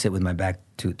 I still sit with my back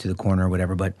to the corner or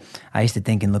whatever, but I used to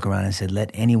think and look around and said,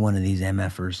 let any one of these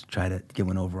MFers try to get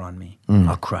one over on me.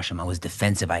 I'll crush them. I was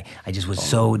defensive. I just was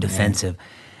so defensive.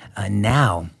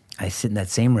 Now, I sit in that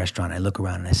same restaurant, I look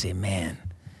around and I say, man,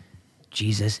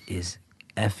 Jesus is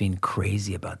effing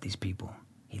crazy about these people.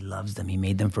 He loves them. He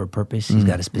made them for a purpose. He's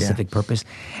got a specific purpose.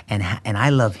 And I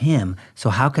love him. So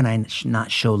how can I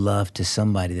not show love to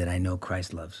somebody that I know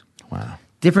Christ loves? Wow.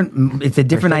 It's a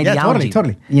different ideology. Yeah,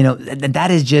 totally. You know,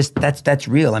 that is just, that's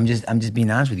real. I'm just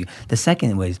being honest with you. The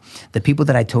second was, the people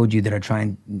that I told you that are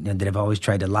trying, that have always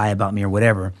tried to lie about me or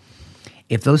whatever,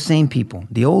 if those same people,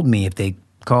 the old me, if they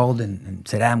called and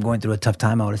said, I'm going through a tough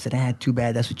time, I would have said, too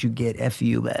bad, that's what you get, F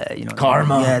you,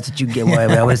 karma. Yeah, that's what you get. Well,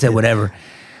 I would have said whatever.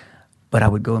 But I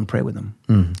would go and pray with them.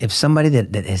 If somebody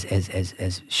that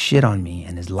has shit on me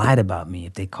and has lied about me,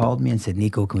 if they called me and said,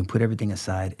 Nico, can we put everything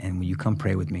aside and will you come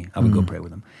pray with me? I would go pray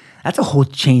with them. That's a whole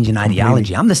change in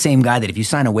ideology. I'm the same guy that if you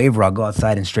sign a waiver, I'll go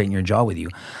outside and straighten your jaw with you.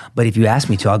 But if you ask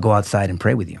me to, I'll go outside and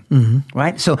pray with you.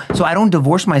 Right? So I don't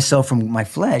divorce myself from my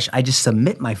flesh. I just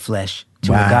submit my flesh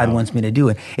to what God wants me to do.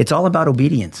 And it's all about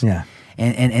obedience. Yeah.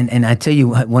 And I tell you,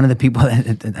 one of the people,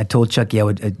 I told Chucky I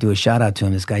would do a shout out to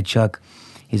him, this guy Chuck,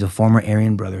 he's a former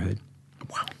Aryan Brotherhood.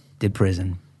 Wow. Did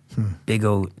prison. Big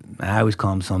old, I always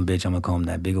call him some bitch, I'm going to call him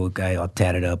that. Big old guy all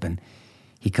tatted up, and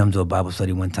he comes to a Bible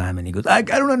study one time and he goes, I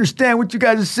don't understand what you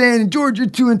guys are saying. And George, you're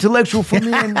too intellectual for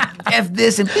me. And F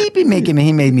this and beep, he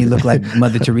made me look like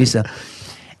Mother Teresa.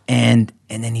 And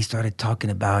then he started talking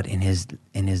about in his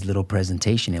little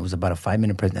presentation. It was about a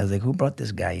 5-minute presentation. I was like, who brought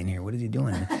this guy in here? What is he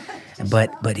doing?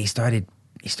 But he started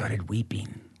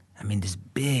weeping. I mean, this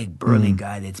big burly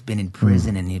guy that's been in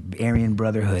prison and the Aryan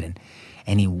Brotherhood,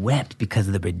 and he wept because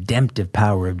of the redemptive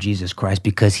power of Jesus Christ,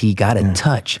 because he got a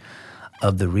touch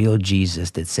of the real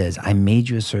Jesus that says, I made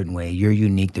you a certain way. You're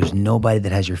unique. There's nobody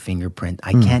that has your fingerprint.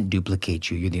 I can't duplicate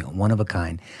you. You're the one of a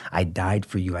kind. I died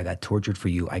for you. I got tortured for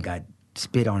you. I got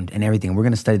spit on and everything. We're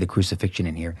going to study the crucifixion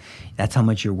in here. That's how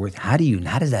much you're worth. How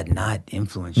does that not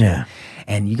influence you?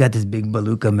 And you got this big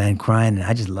Baluka man crying, and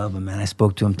I just love him, man. I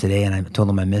spoke to him today, and I told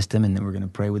him I missed him, and then we're going to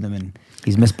pray with him, and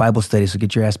he's missed Bible study, so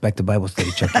get your ass back to Bible study,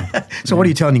 Chucky. So what do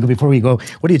you tell, Nico, before we go,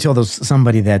 what do you tell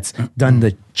somebody that's done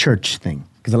the church thing?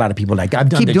 Because a lot of people I've done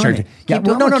keep the doing church. It. Yeah, keep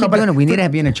doing it. We need to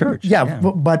be in a church. Yeah.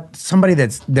 But somebody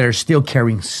they're still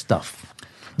carrying stuff.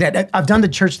 That I've done the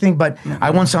church thing, but I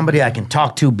want somebody I can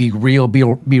talk to, be real,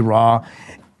 be raw.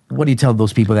 What do you tell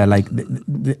those people that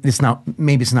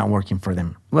maybe it's not working for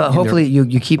them? Well, hopefully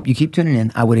you keep tuning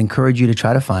in. I would encourage you to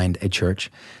try to find a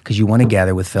church, because you want to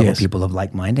gather with fellow people of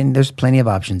like mind, and there's plenty of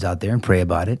options out there, and pray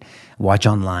about it. Watch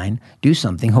online, do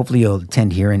something. Hopefully you'll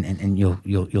attend here and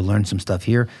you'll learn some stuff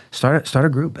here. Start a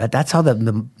group. That's how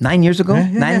the 9 years ago,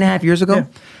 9.5 years ago. Yeah.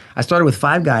 I started with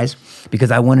 5 guys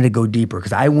because I wanted to go deeper,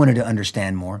 because I wanted to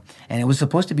understand more. And it was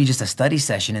supposed to be just a study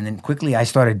session. And then quickly I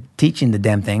started teaching the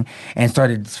damn thing and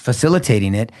started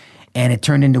facilitating it. And it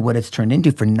turned into what it's turned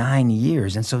into for 9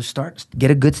 years. And so get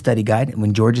a good study guide.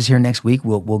 When George is here next week,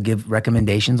 we'll give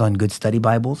recommendations on good study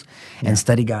Bibles and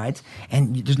study guides.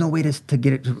 And there's no way to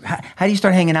get it. How do you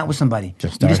start hanging out with somebody? You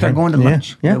just start going to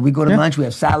lunch. Yeah. We go to lunch. We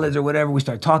have salads or whatever. We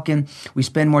start talking. We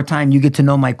spend more time. You get to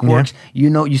know my quirks.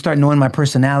 Yeah. You start knowing my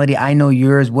personality. I know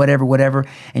yours, whatever.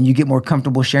 And you get more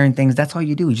comfortable sharing things. That's all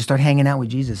you do. You just start hanging out with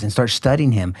Jesus and start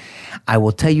studying him. I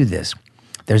will tell you this.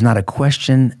 There's not a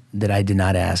question that I did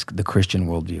not ask the Christian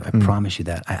worldview. I promise you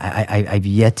that. I've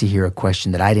yet to hear a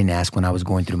question that I didn't ask when I was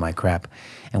going through my crap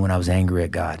and when I was angry at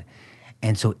God.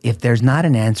 And so if there's not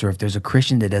an answer, if there's a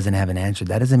Christian that doesn't have an answer,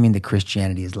 that doesn't mean that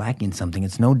Christianity is lacking something.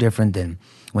 It's no different than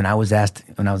when I was asked,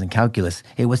 when I was in calculus,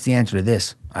 hey, what's the answer to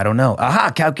this? I don't know.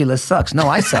 Aha, calculus sucks. No,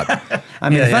 I suck. I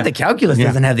mean, it's not that calculus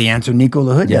doesn't have the answer. Nico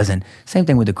LaHood doesn't. Same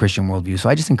thing with the Christian worldview. So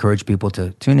I just encourage people to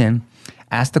tune in,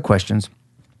 ask the questions.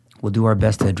 We'll do our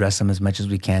best to address them as much as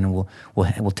we can, and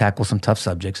we'll tackle some tough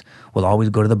subjects. We'll always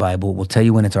go to the Bible. We'll tell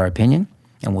you when it's our opinion,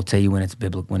 and we'll tell you when it's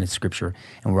biblical, when it's Scripture.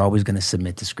 And we're always going to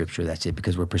submit to Scripture. That's it,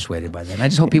 because we're persuaded by that. And I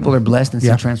just hope people are blessed and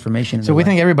see transformation. So we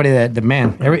think everybody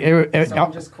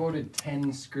Someone just quoted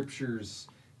 10 scriptures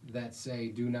that say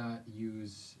do not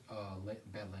use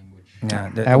bad language.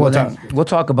 We'll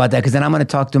talk about that, because then I'm going to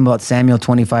talk to them about Samuel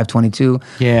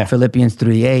 25:22, Philippians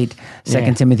 3:8,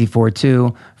 2 Timothy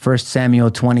 4:2, 1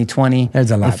 Samuel 20:20,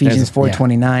 There's a lot. Ephesians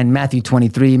 4:29, Matthew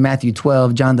 23, Matthew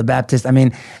 12, John the Baptist. I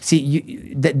mean,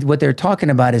 see, what they're talking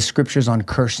about is scriptures on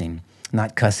cursing,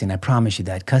 not cussing. I promise you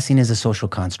that. Cussing is a social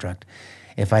construct.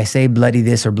 If I say bloody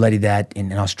this or bloody that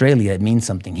in Australia, it means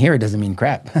something. Here, it doesn't mean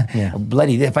crap.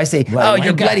 Bloody. If I say,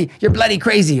 you're bloody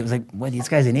crazy, it was like, what? This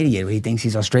guy's an idiot. He thinks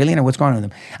he's Australian, or what's going on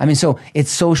with him? I mean, so it's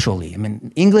socially. I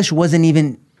mean, English wasn't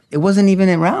even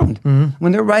around.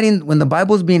 When when the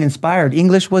Bible's being inspired,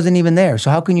 English wasn't even there.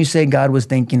 So how can you say God was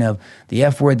thinking of the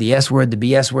F word, the S word, the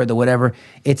BS word, the whatever?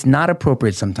 It's not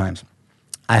appropriate sometimes.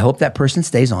 I hope that person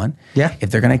stays on. Yeah. If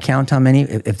they're going to count how many,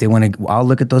 if they want to, I'll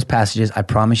look at those passages. I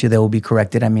promise you they will be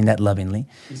corrected. I mean that lovingly.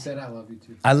 He said, I love you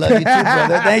too. I love you too,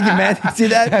 brother. Thank you, man. See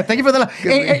that? Thank you for the love.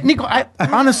 Hey, Nico,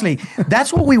 honestly,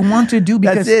 that's what we want to do.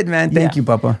 Because, that's it, man. Thank you,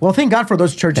 Papa. Well, thank God for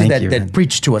those churches that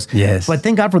preach to us. Yes. But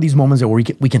thank God for these moments that we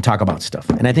can talk about stuff.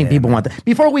 And I think people want that.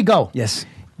 Before we go,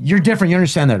 you're different. You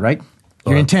understand that, right?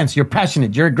 You're intense. You're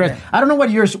passionate. You're aggressive. Yeah. I don't know what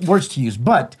words to use,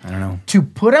 but I don't know. To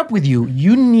put up with you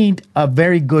need a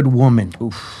very good woman,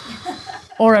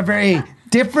 or a very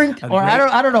different,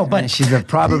 I don't know. But she's a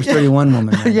Proverbs 31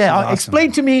 woman. Man. Awesome.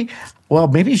 Explain to me. Well,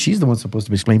 maybe she's the one supposed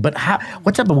to be explained. But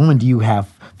what type of woman do you have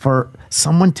for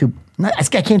someone to I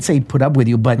can't say put up with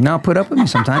you, but no, put up with me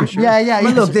sometimes. Sure. Yeah.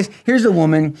 But look, here's a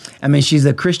woman. I mean, she's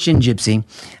a Christian gypsy.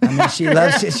 I mean, she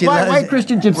loves. Why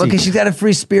Christian gypsy? Well, because she's got a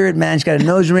free spirit, man. She's got a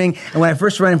nose ring. And when I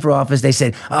first ran for office, they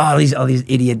said, "Oh, all these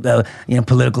idiot,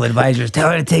 political advisors, tell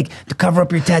her to cover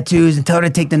up your tattoos and tell her to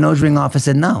take the nose ring off." I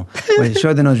said, "No, wait, show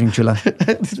her the nose ring, chula.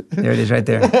 There it is, right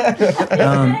there."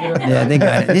 Yeah, they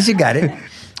got it. She got it.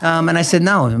 And I said,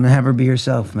 no, I'm going to have her be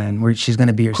herself, man. She's going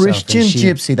to be herself. Christian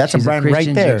gypsy. That's a brand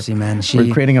right there. Gypsy, man.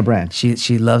 We're creating a brand.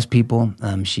 She loves people.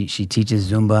 She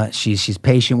teaches Zumba. She's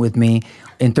patient with me.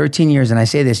 In 13 years, and I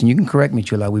say this, and you can correct me,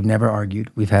 Chula, we've never argued.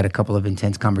 We've had a couple of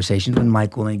intense conversations with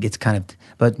Michael, and it gets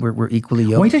but we're equally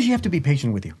yoked. Why does she have to be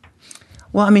patient with you?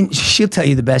 Well, I mean, she'll tell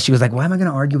you the best. She was like, "Why am I going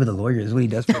to argue with a lawyer?" Is what he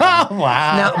does. For wow.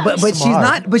 Now, but she's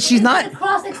not. But she's not.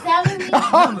 Cross-examine me.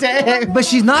 Oh, dang. But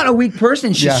she's not a weak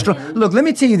person. She's strong. Look, let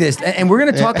me tell you this, and we're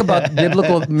going to talk about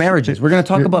biblical marriages. We're going to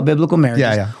talk about biblical marriages.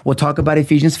 Yeah. We'll talk about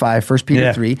Ephesians 5, 1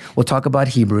 Peter 3. We'll talk about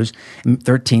Hebrews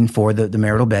 13 for the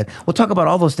marital bed. We'll talk about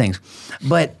all those things.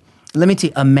 But let me tell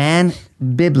you, a man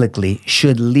biblically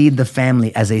should lead the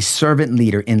family as a servant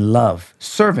leader in love.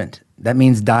 Servant. That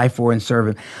means die for and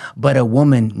serve. But a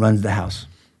woman runs the house.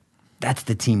 That's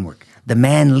the teamwork. The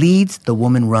man leads, the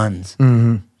woman runs.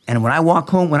 Mm-hmm. And when I walk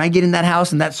home, when I get in that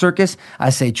house, in that circus,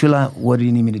 I say, "Chula, what do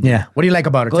you need me to do?" Yeah. What do you like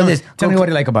about her? Tell me what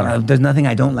you like about her. There's nothing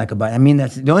I don't like about it. I mean,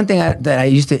 that's the only thing that I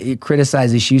used to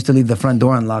criticize is she used to leave the front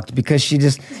door unlocked because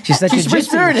she's such a gypsy.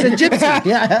 She's a gypsy.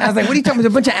 Yeah. I was like, "What are you talking about?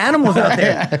 There's a bunch of animals out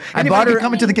there." I bought her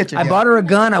coming to the kitchen. I bought her a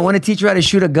gun. I want to teach her how to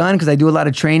shoot a gun because I do a lot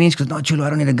of training. She goes, "No, Chula, I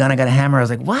don't need a gun. I got a hammer." I was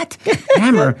like, "What?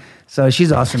 Hammer?" So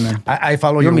she's awesome, man. I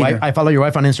follow your wife. I follow your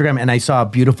wife on Instagram, and I saw a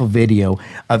beautiful video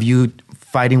of you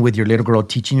fighting with your little girl,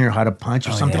 teaching her how to punch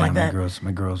or something like that.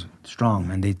 My girls strong,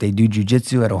 man. They do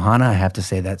jujitsu at Ohana. I have to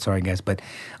say that. Sorry, guys, but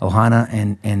Ohana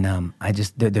and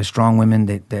they're strong women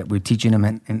that we're teaching them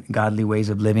in godly ways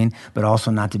of living, but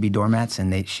also not to be doormats.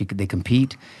 And they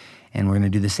compete. And we're going to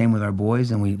do the same with our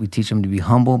boys, and we teach them to be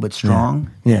humble but strong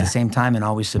at the same time, and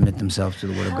always submit themselves to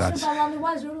the Word of God.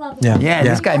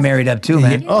 This guy married up too,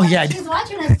 man. Oh yeah, she's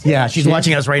watching us too. Yeah, she's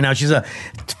watching us right now.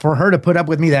 For her to put up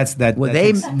with me. Well,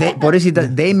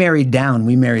 they married down.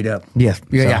 We married up. Yes,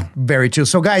 yeah, very true.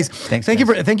 So, guys, thank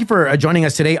you for joining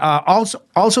us today.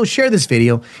 Also share this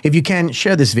video if you can.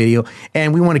 Share this video,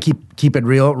 and we want to keep it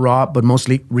real, raw, but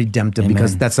mostly redemptive. Amen.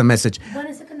 Because that's the message. When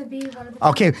is it going to be?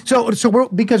 Okay, so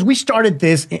because we started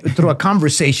this through a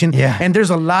conversation, and there's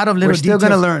a lot of little. We're still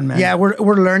going to learn, man. Yeah,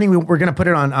 we're learning. We're going to put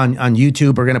it on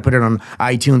YouTube. We're going to put it on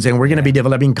iTunes, and we're going to be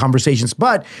developing conversations.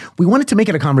 But we wanted to make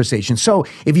it a conversation. So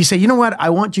if you say, you know what, I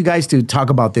want you guys to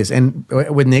talk about this, and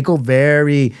with Nico,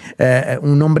 very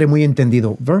un hombre muy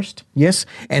entendido, versed, yes,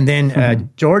 and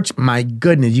then George, my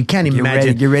goodness, you can't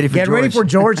imagine. Get ready for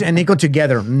George and Nico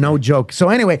together, no joke. So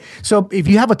anyway, if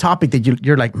you have a topic that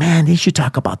you're like, man, they should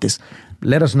talk about this,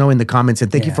 let us know in the comments,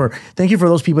 and thank you for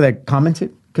those people that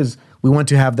commented, because we want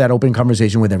to have that open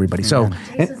conversation with everybody. So,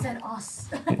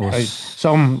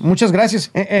 so muchas gracias.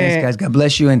 Thanks, guys. God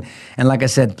bless you, and like I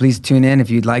said, please tune in if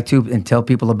you'd like to, and tell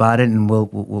people about it, and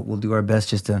we'll do our best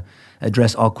just to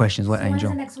address all questions. What, Angel?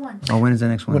 When is the next one? Oh, when is the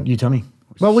next one? What, you tell me.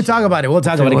 Well, we'll talk about it. We'll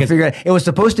figure it out. It was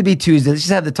supposed to be Tuesday. Let's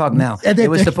just have the talk now. It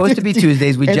was supposed to be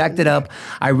Tuesdays. We jacked it up.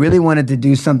 I really wanted to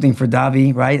do something for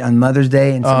Davi, right, on Mother's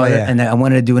Day, and and I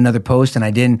wanted to do another post, and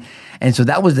I didn't. And so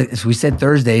that was so we said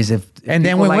Thursdays. And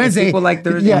then Wednesday, people like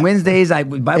Thursday, Wednesdays,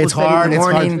 Bible study in the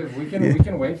morning. We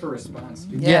can wait for a response.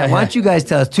 Yeah, why don't you guys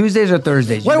tell us Tuesdays or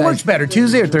Thursdays? What works better,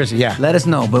 Tuesday or Thursday? Yeah, let us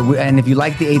know. And if you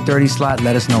like the 8:30 slot,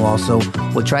 let us know also.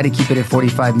 We'll try to keep it at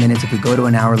 45 minutes. If we go to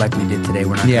an hour like we did today,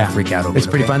 we're not going to freak out over it. It's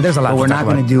pretty fun. There's a lot. But we're not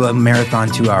going to do a marathon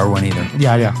 2-hour one either.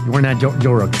 Yeah. We're not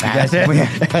Joe Rogan.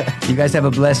 You guys have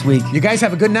a blessed week. You guys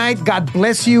have a good night. God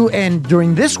bless you. And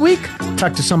during this week,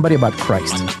 talk to somebody about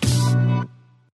Christ.